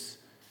space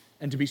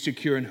and to be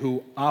secure in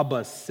who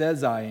Abba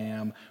says I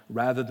am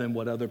rather than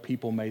what other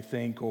people may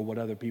think or what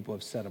other people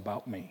have said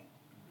about me.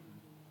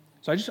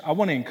 So I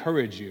want to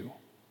encourage you.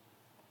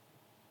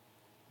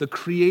 The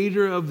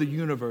creator of the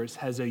universe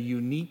has a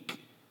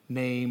unique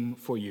name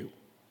for you.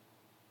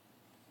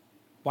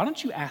 Why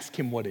don't you ask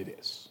him what it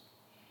is?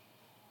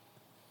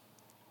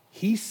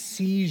 He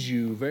sees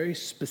you very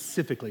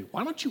specifically.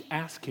 Why don't you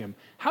ask him,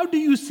 how do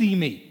you see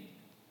me?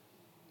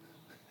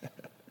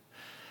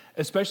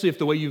 Especially if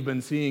the way you've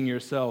been seeing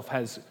yourself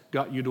has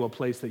got you to a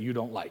place that you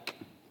don't like.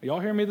 Are y'all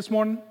hearing me this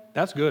morning?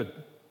 That's good.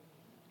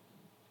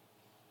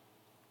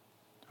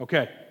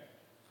 Okay.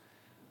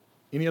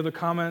 Any other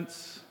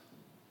comments?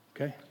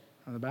 Okay,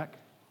 on the back.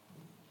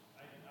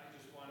 I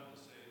just wanted to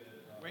say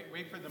that.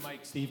 Wait for the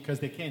mic, Steve, because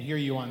they can't hear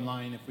you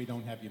online if we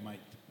don't have you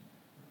mic'd.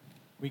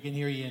 We can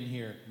hear you in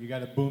here. You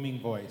got a booming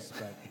voice.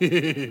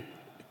 But.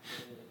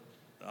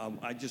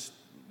 I just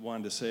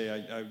wanted to say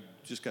I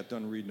just got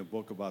done reading a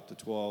book about the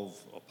 12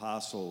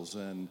 apostles,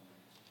 and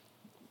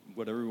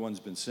what everyone's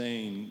been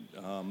saying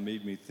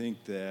made me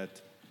think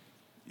that,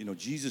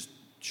 Jesus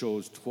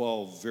chose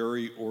 12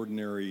 very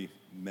ordinary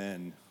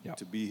men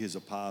to be his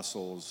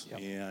apostles.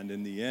 And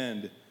in the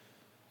end,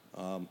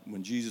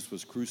 when Jesus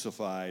was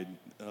crucified,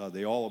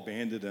 they all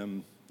abandoned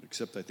him,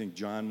 except I think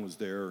John was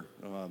there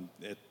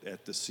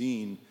at the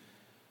scene.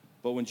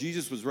 But when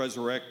Jesus was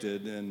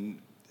resurrected and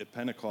at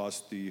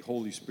Pentecost, the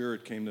Holy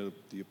Spirit came to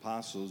the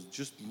apostles,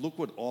 just look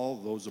what all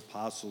those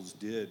apostles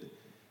did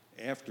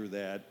after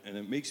that. And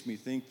it makes me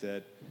think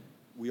that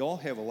we all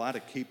have a lot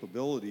of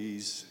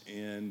capabilities,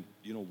 and,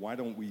 why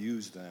don't we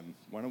use them?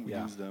 Why don't we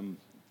use them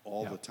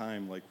all the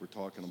time like we're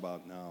talking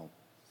about now?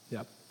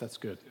 Yep, that's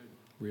good.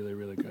 Really,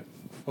 really good.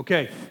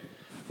 Okay,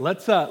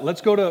 let's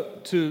go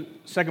to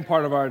second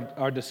part of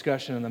our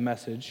discussion and the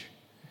message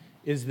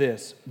is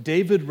this.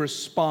 David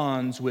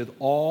responds with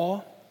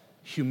awe,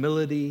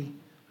 humility,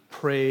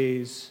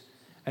 praise,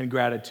 and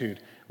gratitude.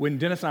 When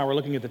Dennis and I were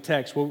looking at the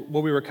text, what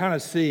we were kind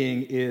of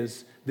seeing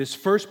is this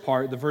first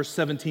part, the first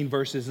 17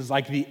 verses, is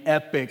like the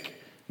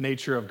epic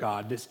nature of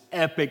God, this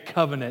epic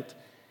covenant.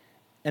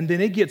 And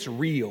then it gets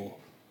real.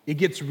 It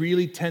gets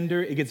really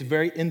tender. It gets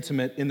very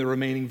intimate in the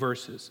remaining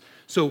verses.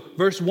 So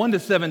verse 1 to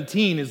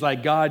 17 is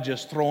like God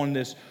just throwing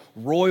this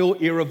royal,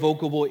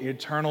 irrevocable,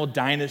 eternal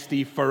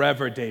dynasty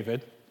forever,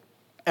 David.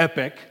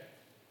 Epic.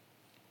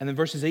 And then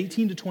verses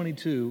 18 to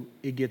 22,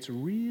 it gets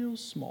real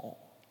small.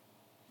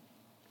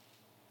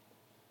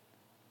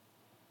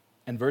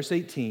 And verse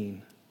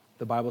 18,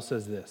 the Bible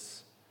says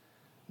this.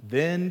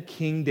 Then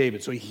King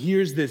David, so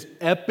here's this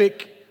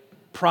epic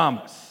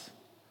promise.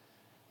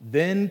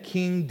 Then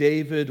King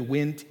David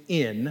went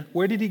in.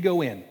 Where did he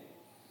go in?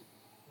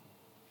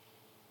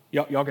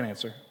 Y'all can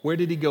answer. Where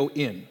did he go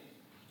in?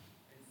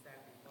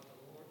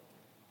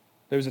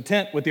 There was a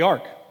tent with the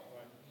ark.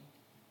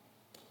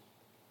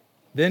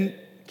 Then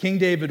King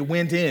David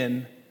went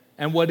in,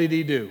 and what did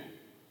he do?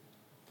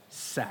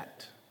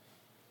 Sat.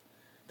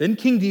 Then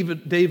King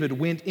David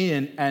went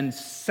in and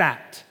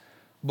sat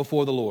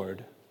before the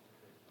Lord.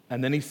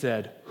 And then he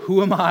said,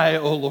 "Who am I,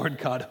 O Lord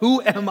God?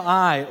 Who am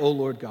I, O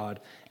Lord God?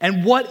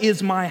 And what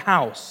is my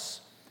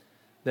house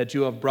that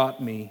you have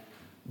brought me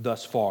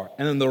thus far?"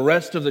 And then the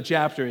rest of the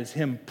chapter is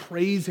him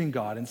praising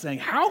God and saying,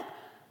 How?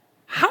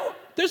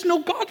 There's no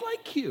God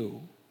like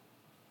you.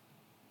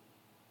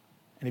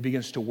 And he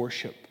begins to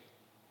worship.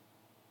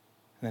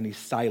 And then he's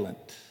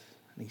silent,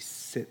 and he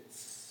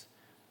sits,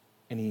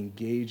 and he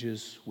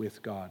engages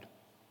with God.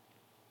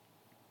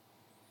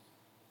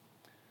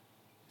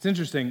 It's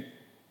interesting.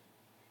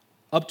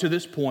 Up to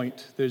this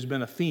point, there's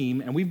been a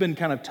theme, and we've been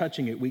kind of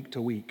touching it week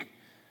to week.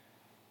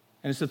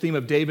 And it's the theme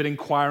of David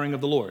inquiring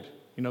of the Lord.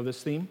 You know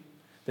this theme?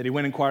 That he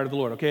went and inquired of the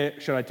Lord. Okay,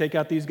 should I take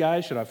out these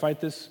guys? Should I fight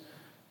this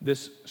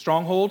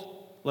stronghold?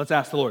 Let's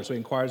ask the Lord. So he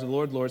inquires of the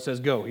Lord. The Lord says,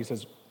 go. He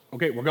says,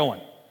 okay, we're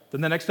going. Then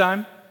the next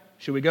time,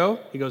 should we go?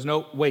 He goes,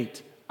 no,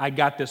 wait. I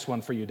got this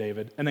one for you,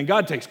 David. And then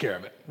God takes care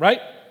of it,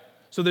 right?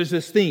 So there's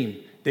this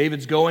theme.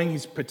 David's going,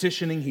 he's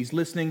petitioning, he's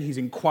listening, he's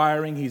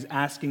inquiring, he's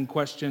asking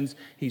questions,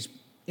 he's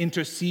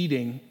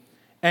interceding.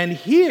 And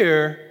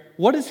here,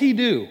 what does he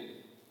do?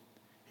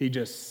 He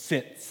just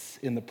sits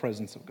in the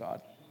presence of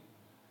God.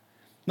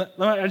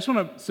 I just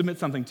want to submit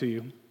something to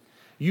you.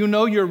 You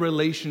know your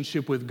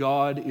relationship with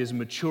God is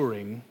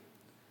maturing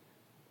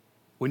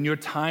when your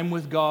time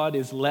with God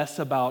is less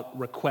about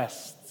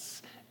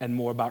requests and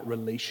more about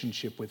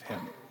relationship with Him.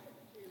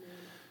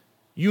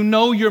 You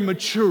know you're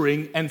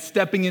maturing and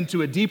stepping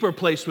into a deeper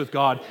place with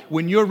God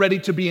when you're ready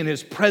to be in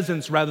His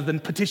presence rather than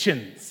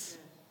petitions.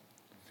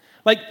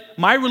 Like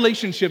my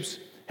relationships,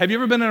 have you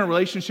ever been in a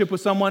relationship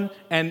with someone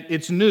and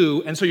it's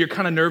new and so you're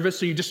kind of nervous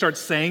so you just start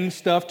saying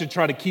stuff to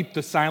try to keep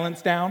the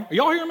silence down? Are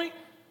y'all hearing me?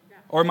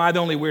 Or am I the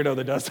only weirdo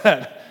that does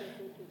that?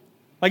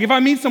 Like if I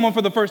meet someone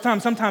for the first time,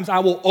 sometimes I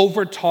will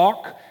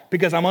over-talk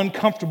because I'm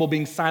uncomfortable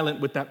being silent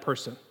with that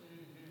person.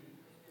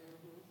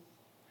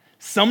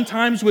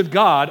 Sometimes with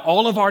God,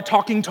 all of our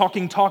talking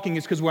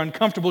is because we're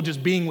uncomfortable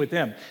just being with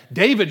Him.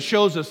 David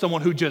shows us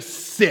someone who just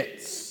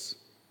sits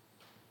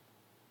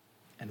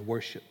and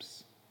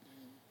worships.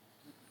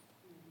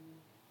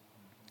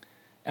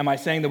 Am I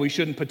saying that we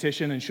shouldn't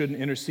petition and shouldn't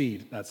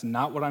intercede? That's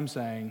not what I'm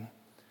saying.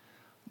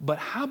 But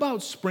how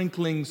about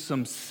sprinkling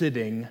some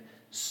sitting,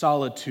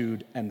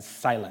 solitude, and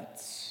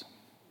silence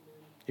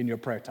in your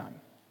prayer time?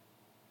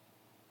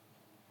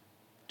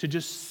 To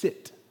just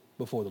sit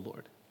before the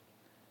Lord.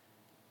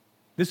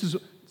 This is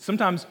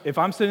sometimes if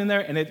I'm sitting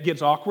there and it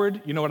gets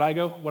awkward, you know what I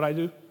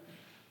do?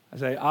 I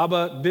say,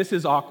 Abba, this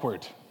is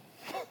awkward.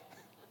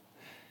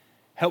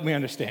 Help me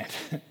understand.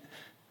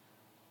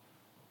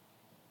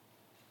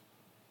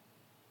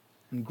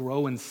 And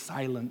grow in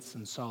silence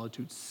and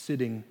solitude,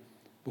 sitting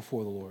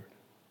before the Lord.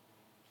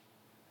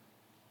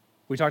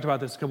 We talked about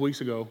this a couple weeks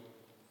ago.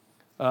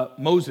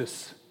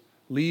 Moses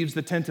leaves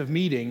the tent of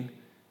meeting,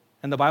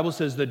 and the Bible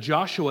says that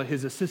Joshua,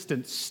 his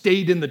assistant,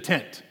 stayed in the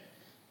tent.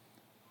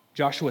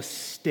 Joshua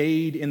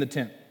stayed in the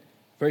tent.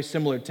 Very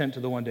similar tent to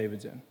the one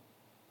David's in.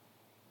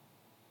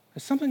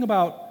 There's something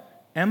about,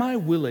 am I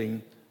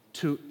willing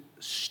to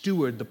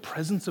steward the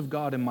presence of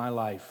God in my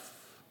life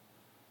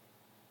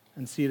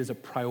and see it as a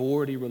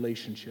priority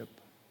relationship?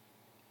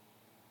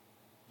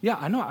 Yeah,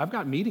 I know, I've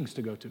got meetings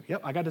to go to.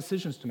 Yep, I got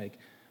decisions to make.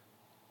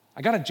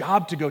 I got a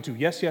job to go to.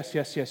 Yes.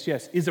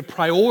 Is a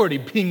priority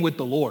being with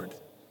the Lord,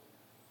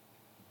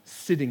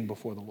 sitting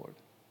before the Lord.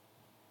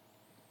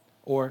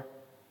 Or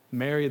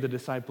Mary, the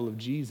disciple of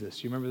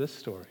Jesus. You remember this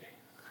story?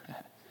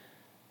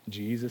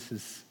 Jesus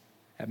is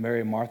at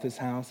Mary and Martha's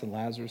house and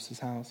Lazarus'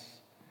 house.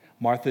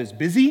 Martha is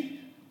busy.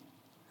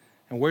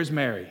 And where's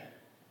Mary?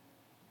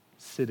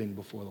 Sitting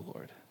before the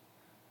Lord,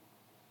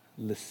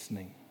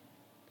 listening.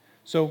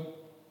 So,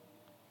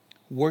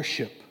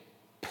 worship,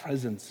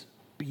 presence,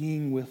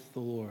 being with the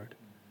Lord.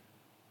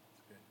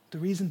 The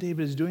reason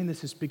David is doing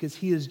this is because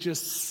he has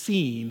just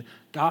seen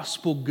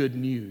gospel good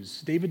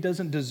news. David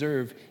doesn't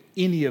deserve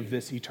any of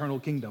this eternal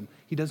kingdom.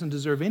 He doesn't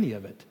deserve any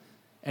of it.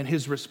 And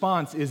his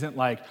response isn't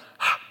like,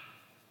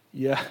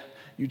 yeah,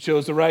 you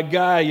chose the right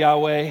guy,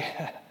 Yahweh.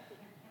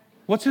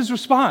 What's his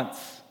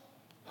response?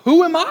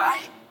 Who am I?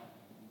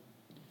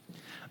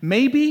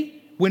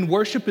 Maybe when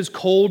worship is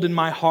cold in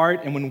my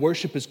heart and when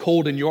worship is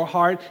cold in your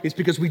heart, it's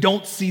because we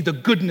don't see the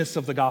goodness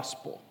of the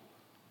gospel.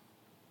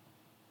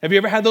 Have you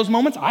ever had those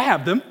moments? I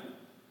have them.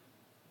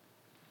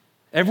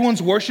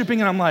 Everyone's worshiping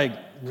and I'm like,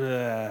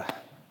 ugh.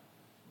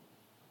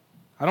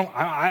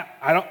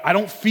 I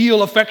don't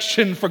feel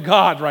affection for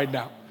God right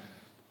now.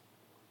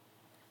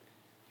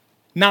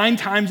 9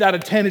 times out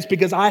of 10, it's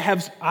because I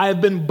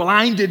have been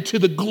blinded to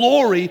the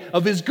glory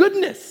of his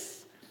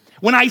goodness.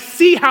 When I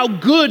see how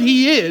good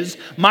he is,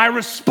 my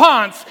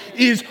response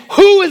is,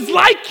 who is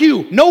like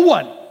you? No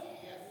one.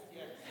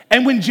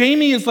 And when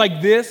Jamie is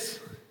like this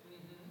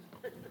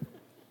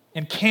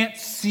and can't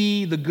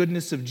see the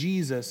goodness of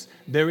Jesus,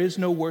 there is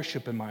no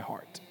worship in my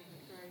heart.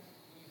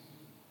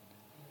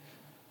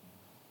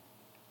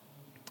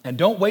 And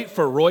don't wait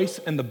for Royce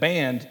and the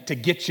band to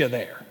get you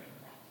there.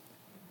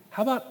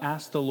 How about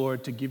ask the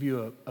Lord to give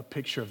you a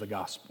picture of the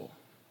gospel?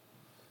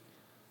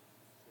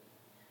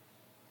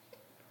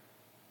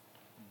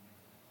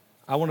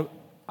 I want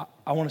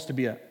us to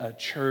be a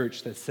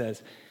church that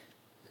says,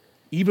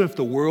 even if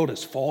the world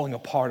is falling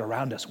apart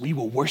around us, we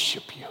will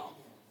worship you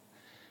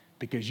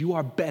because you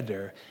are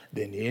better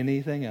than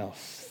anything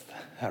else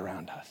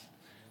around us.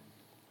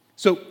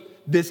 So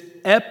this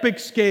epic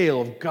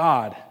scale of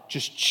God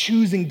just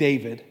choosing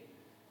David,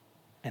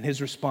 and his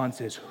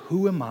response is,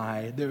 who am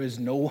I? There is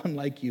no one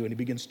like you. And he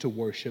begins to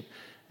worship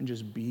and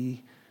just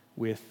be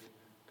with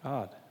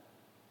God. Do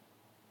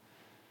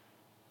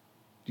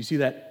you see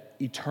that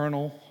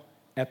eternal,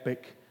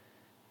 epic,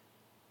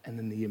 and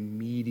then the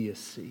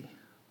immediacy?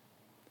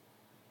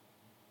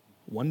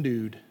 One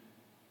dude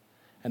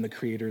and the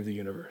creator of the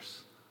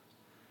universe.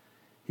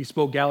 He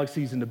spoke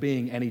galaxies into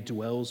being, and he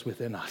dwells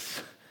within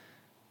us.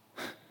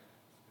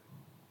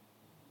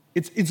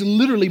 It's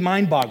literally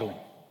mind-boggling.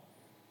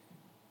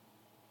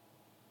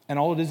 And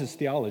all it is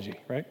theology,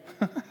 right?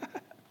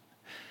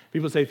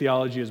 People say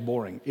theology is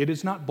boring. It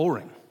is not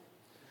boring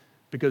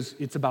because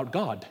it's about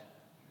God.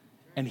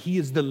 And he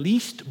is the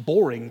least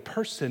boring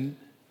person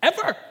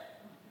ever.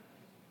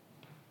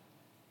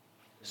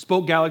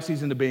 Spoke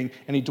galaxies into being,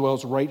 and he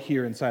dwells right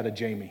here inside of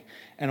Jamie.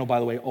 And oh, by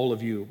the way, all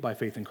of you by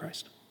faith in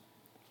Christ.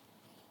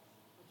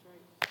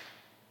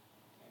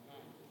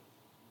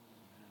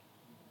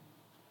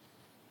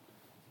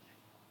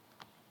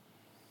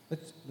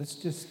 Let's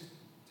just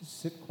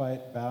sit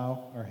quiet,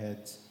 bow our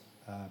heads,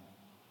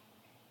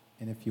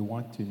 and if you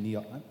want to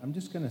kneel, I'm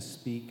just going to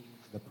speak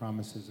the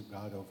promises of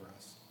God over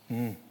us.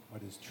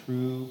 What is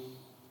true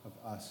of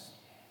us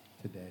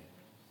today.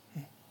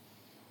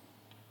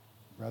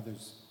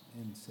 Brothers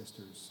and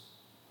sisters,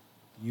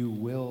 you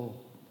will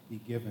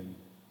be given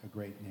a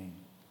great name.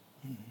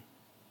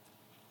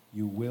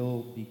 You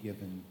will be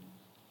given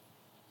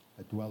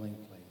a dwelling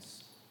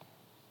place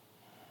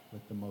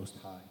with the Most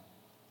High.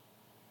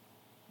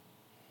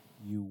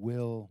 You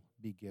will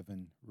be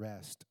given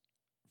rest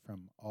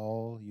from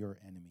all your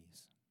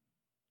enemies.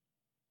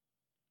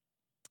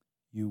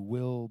 You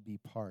will be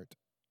part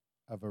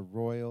of a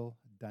royal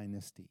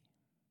dynasty.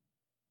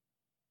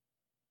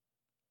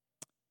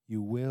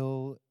 You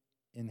will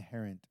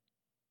inherit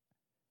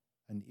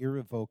an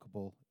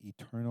irrevocable,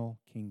 eternal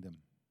kingdom.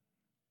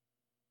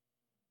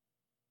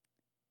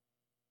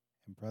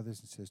 And brothers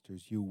and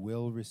sisters, you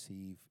will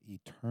receive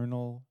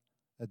eternal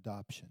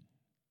adoption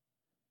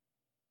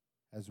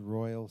as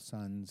royal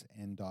sons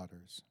and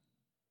daughters.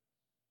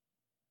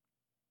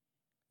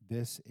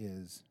 This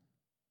is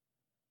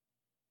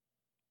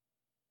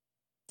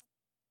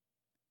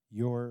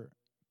your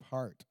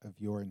part of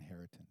your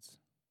inheritance.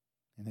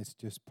 And it's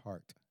just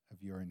part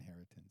of your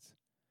inheritance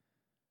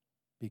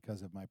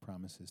because of my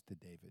promises to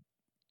David.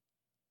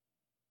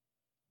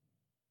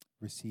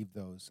 Receive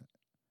those.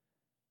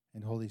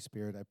 And Holy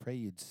Spirit, I pray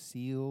you'd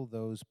seal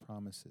those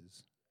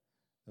promises,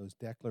 those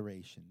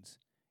declarations,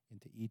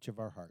 into each of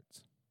our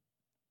hearts.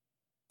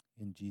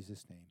 In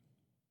Jesus' name,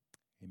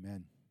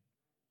 amen.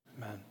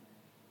 Amen.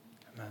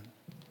 Amen.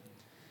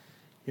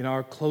 In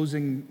our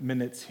closing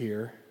minutes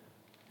here,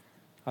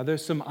 are there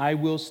some I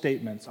will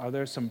statements? Are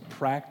there some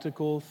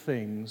practical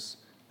things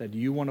that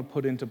you want to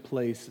put into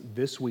place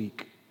this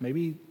week,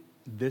 maybe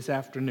this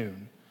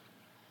afternoon,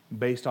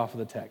 based off of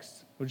the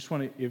text? We just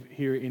want to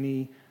hear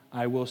any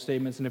I will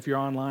statements. And if you're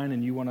online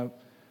and you want to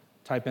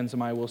type in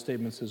some I will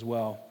statements as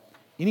well,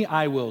 any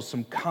I wills,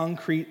 some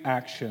concrete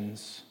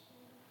actions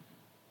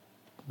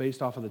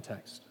based off of the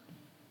text.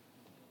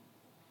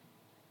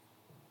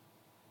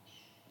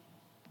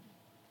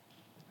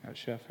 Got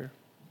Chef here.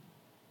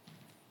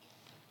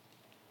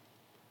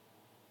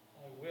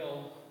 I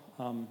will,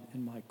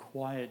 in my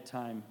quiet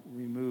time,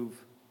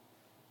 remove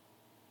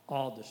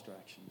all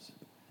distractions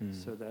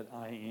so that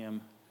I am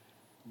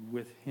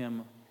with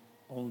him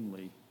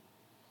only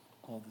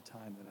all the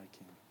time that I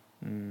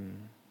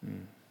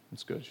can.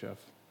 That's good, Chef.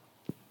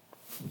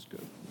 That's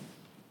good.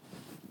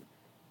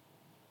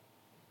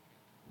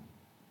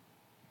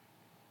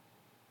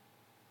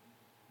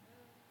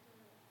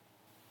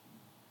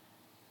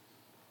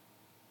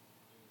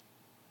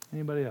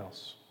 Anybody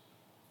else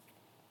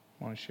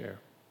want to share?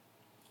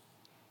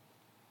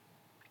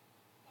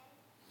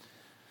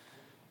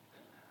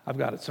 I've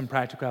got some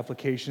practical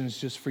applications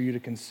just for you to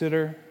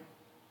consider.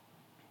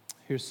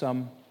 Here's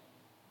some.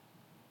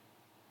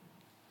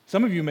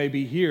 Some of you may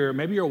be here,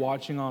 maybe you're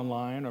watching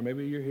online, or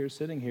maybe you're here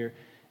sitting here,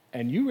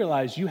 and you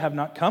realize you have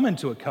not come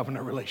into a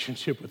covenant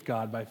relationship with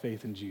God by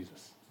faith in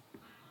Jesus.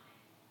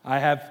 I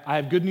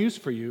have good news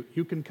for you.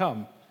 You can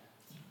come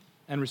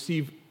and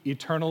receive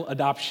eternal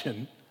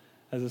adoption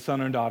as a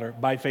son or daughter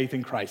by faith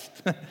in Christ.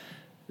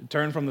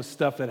 Turn from the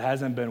stuff that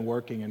hasn't been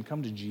working and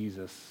come to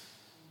Jesus,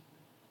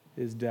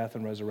 his death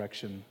and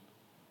resurrection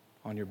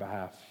on your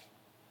behalf.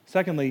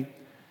 Secondly,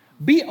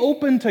 be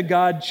open to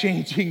God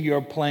changing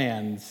your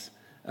plans.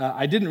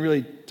 I didn't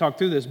really talk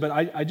through this, but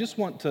I just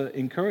want to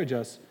encourage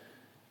us.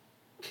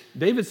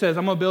 David says,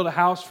 I'm going to build a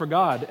house for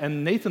God.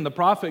 And Nathan the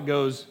prophet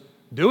goes,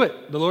 do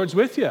it. The Lord's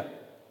with you.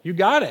 You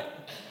got it.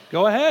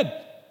 Go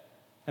ahead.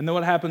 And then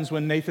what happens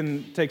when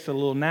Nathan takes a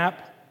little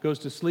nap, goes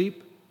to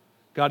sleep?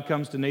 God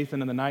comes to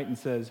Nathan in the night and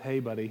says, hey,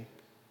 buddy,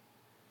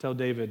 tell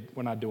David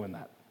we're not doing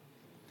that.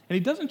 And he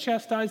doesn't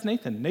chastise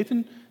Nathan.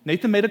 Nathan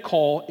made a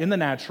call in the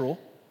natural,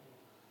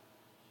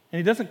 and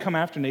he doesn't come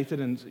after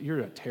Nathan and you're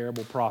a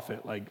terrible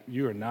prophet, like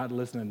you are not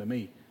listening to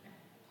me.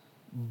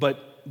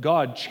 But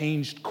God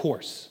changed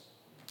course.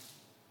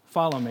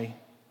 Follow me.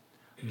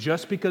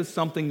 Just because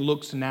something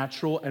looks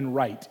natural and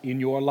right in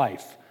your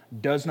life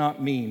does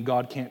not mean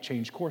God can't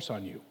change course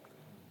on you.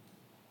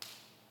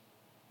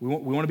 We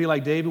want to be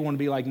like David, we want to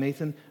be like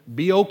Nathan.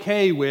 Be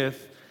okay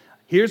with,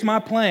 here's my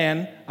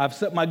plan. I've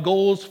set my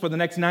goals for the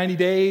next 90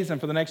 days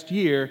and for the next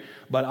year.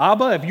 But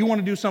Abba, if you want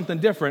to do something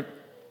different,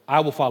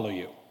 I will follow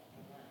you.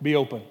 Be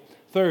open.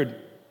 Third,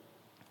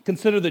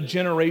 consider the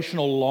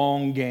generational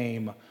long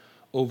game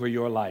over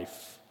your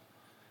life.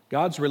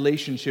 God's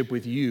relationship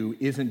with you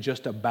isn't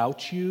just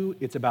about you,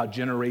 it's about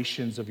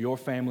generations of your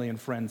family and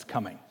friends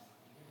coming.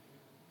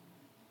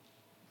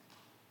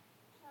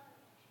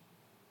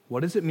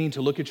 What does it mean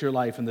to look at your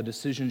life and the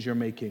decisions you're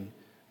making,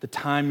 the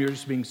time you're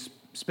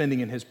spending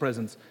in his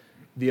presence,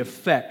 the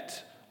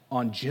effect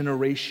on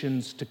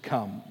generations to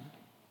come?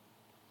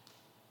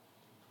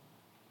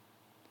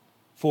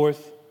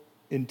 Fourth,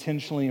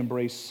 intentionally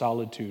embrace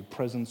solitude,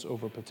 presence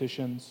over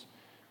petitions.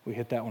 We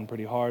hit that one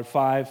pretty hard.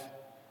 5,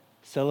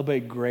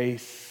 celebrate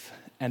grace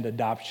and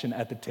adoption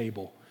at the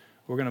table.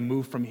 We're going to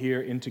move from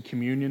here into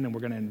communion, and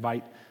we're going to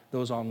invite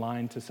those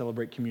online to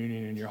celebrate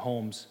communion in your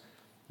homes.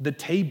 The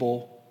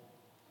table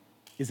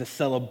is a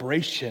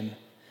celebration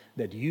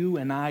that you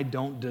and I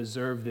don't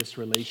deserve this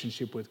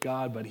relationship with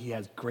God, but he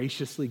has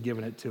graciously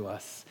given it to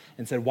us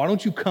and said, why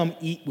don't you come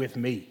eat with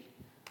me?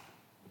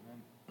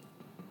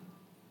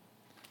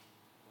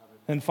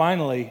 And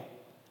finally,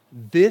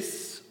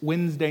 this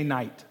Wednesday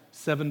night,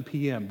 7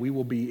 p.m., we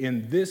will be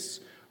in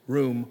this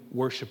room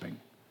worshiping.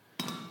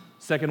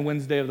 Second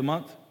Wednesday of the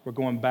month, we're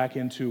going back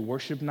into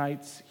worship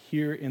nights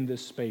here in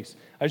this space.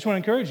 I just want to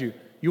encourage you.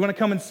 You want to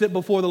come and sit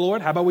before the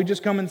Lord? How about we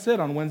just come and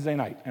sit on Wednesday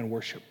night and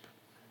worship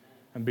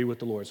and be with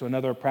the Lord? So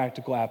another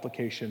practical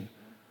application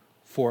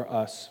for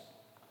us.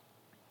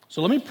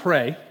 So let me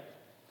pray,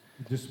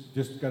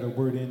 Just got a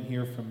word in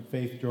here from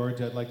Faith George.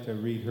 I'd like to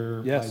read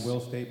her Yes. I will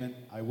statement.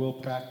 I will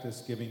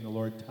practice giving the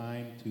Lord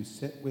time to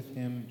sit with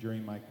him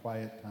during my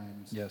quiet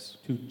times. Yes.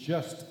 To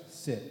just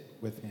sit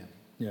with him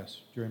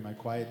Yes. during my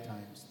quiet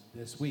times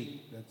this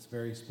week. That's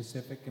very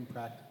specific and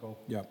practical.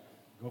 Yep.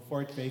 Go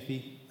for it,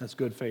 Faithy. That's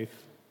good, Faith.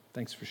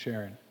 Thanks for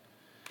sharing.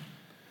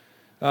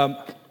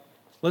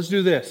 Let's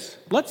do this.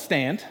 Let's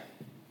stand.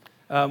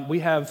 We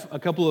have a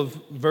couple of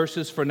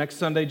verses for next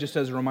Sunday, just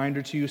as a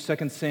reminder to you,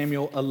 2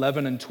 Samuel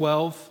 11 and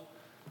 12,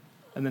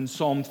 and then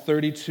Psalm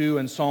 32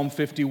 and Psalm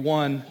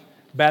 51.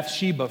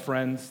 Bathsheba,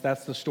 friends,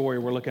 that's the story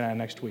we're looking at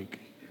next week.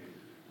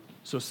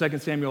 So 2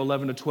 Samuel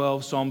 11 to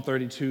 12, Psalm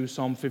 32,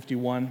 Psalm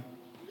 51.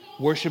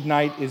 Worship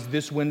night is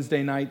this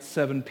Wednesday night,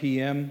 7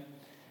 p.m.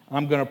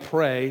 I'm going to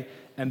pray,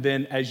 and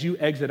then as you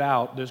exit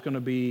out, there's going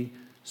to be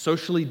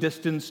socially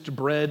distanced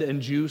bread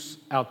and juice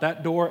out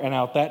that door and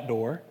out that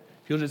door.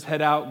 If you'll just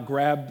head out,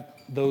 grab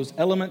those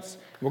elements.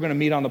 We're going to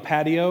meet on the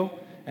patio,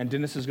 and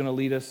Dennis is going to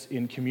lead us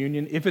in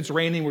communion. If it's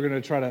raining, we're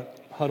going to try to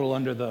huddle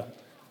under the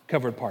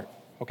covered part.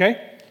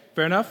 Okay?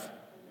 Fair enough?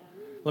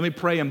 Let me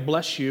pray and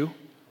bless you,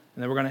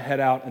 and then we're going to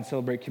head out and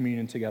celebrate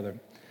communion together.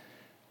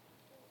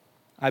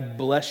 I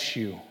bless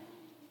you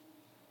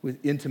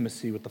with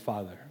intimacy with the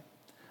Father.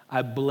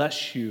 I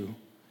bless you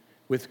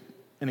with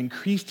an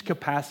increased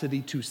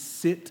capacity to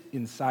sit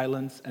in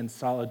silence and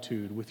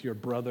solitude with your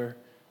brother,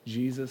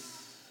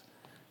 Jesus,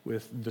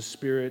 with the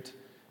Spirit,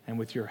 and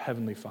with your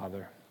Heavenly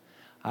Father.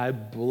 I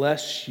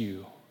bless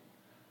you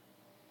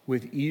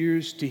with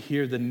ears to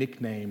hear the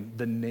nickname,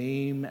 the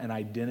name and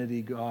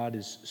identity God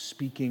is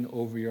speaking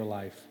over your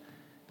life.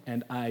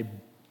 And I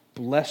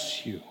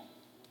bless you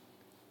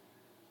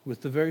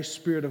with the very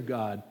Spirit of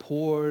God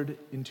poured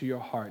into your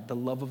heart, the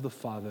love of the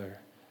Father,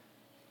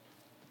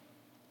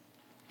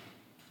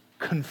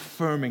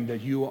 confirming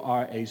that you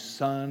are a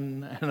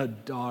son and a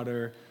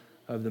daughter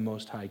of the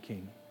Most High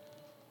King.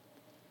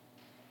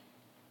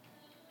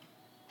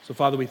 So,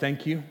 Father, we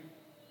thank you.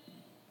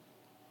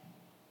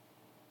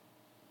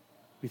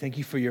 We thank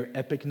you for your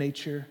epic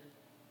nature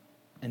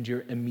and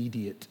your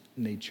immediate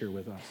nature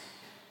with us.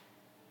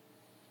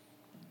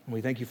 And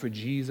we thank you for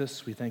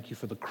Jesus. We thank you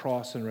for the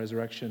cross and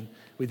resurrection.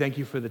 We thank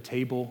you for the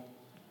table.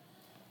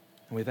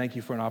 And we thank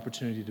you for an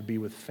opportunity to be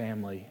with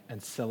family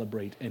and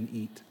celebrate and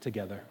eat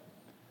together.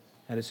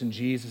 And it's in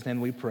Jesus'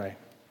 name we pray.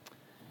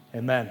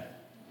 Amen.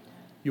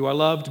 You are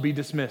loved. Be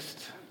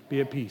dismissed.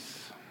 Be at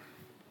peace.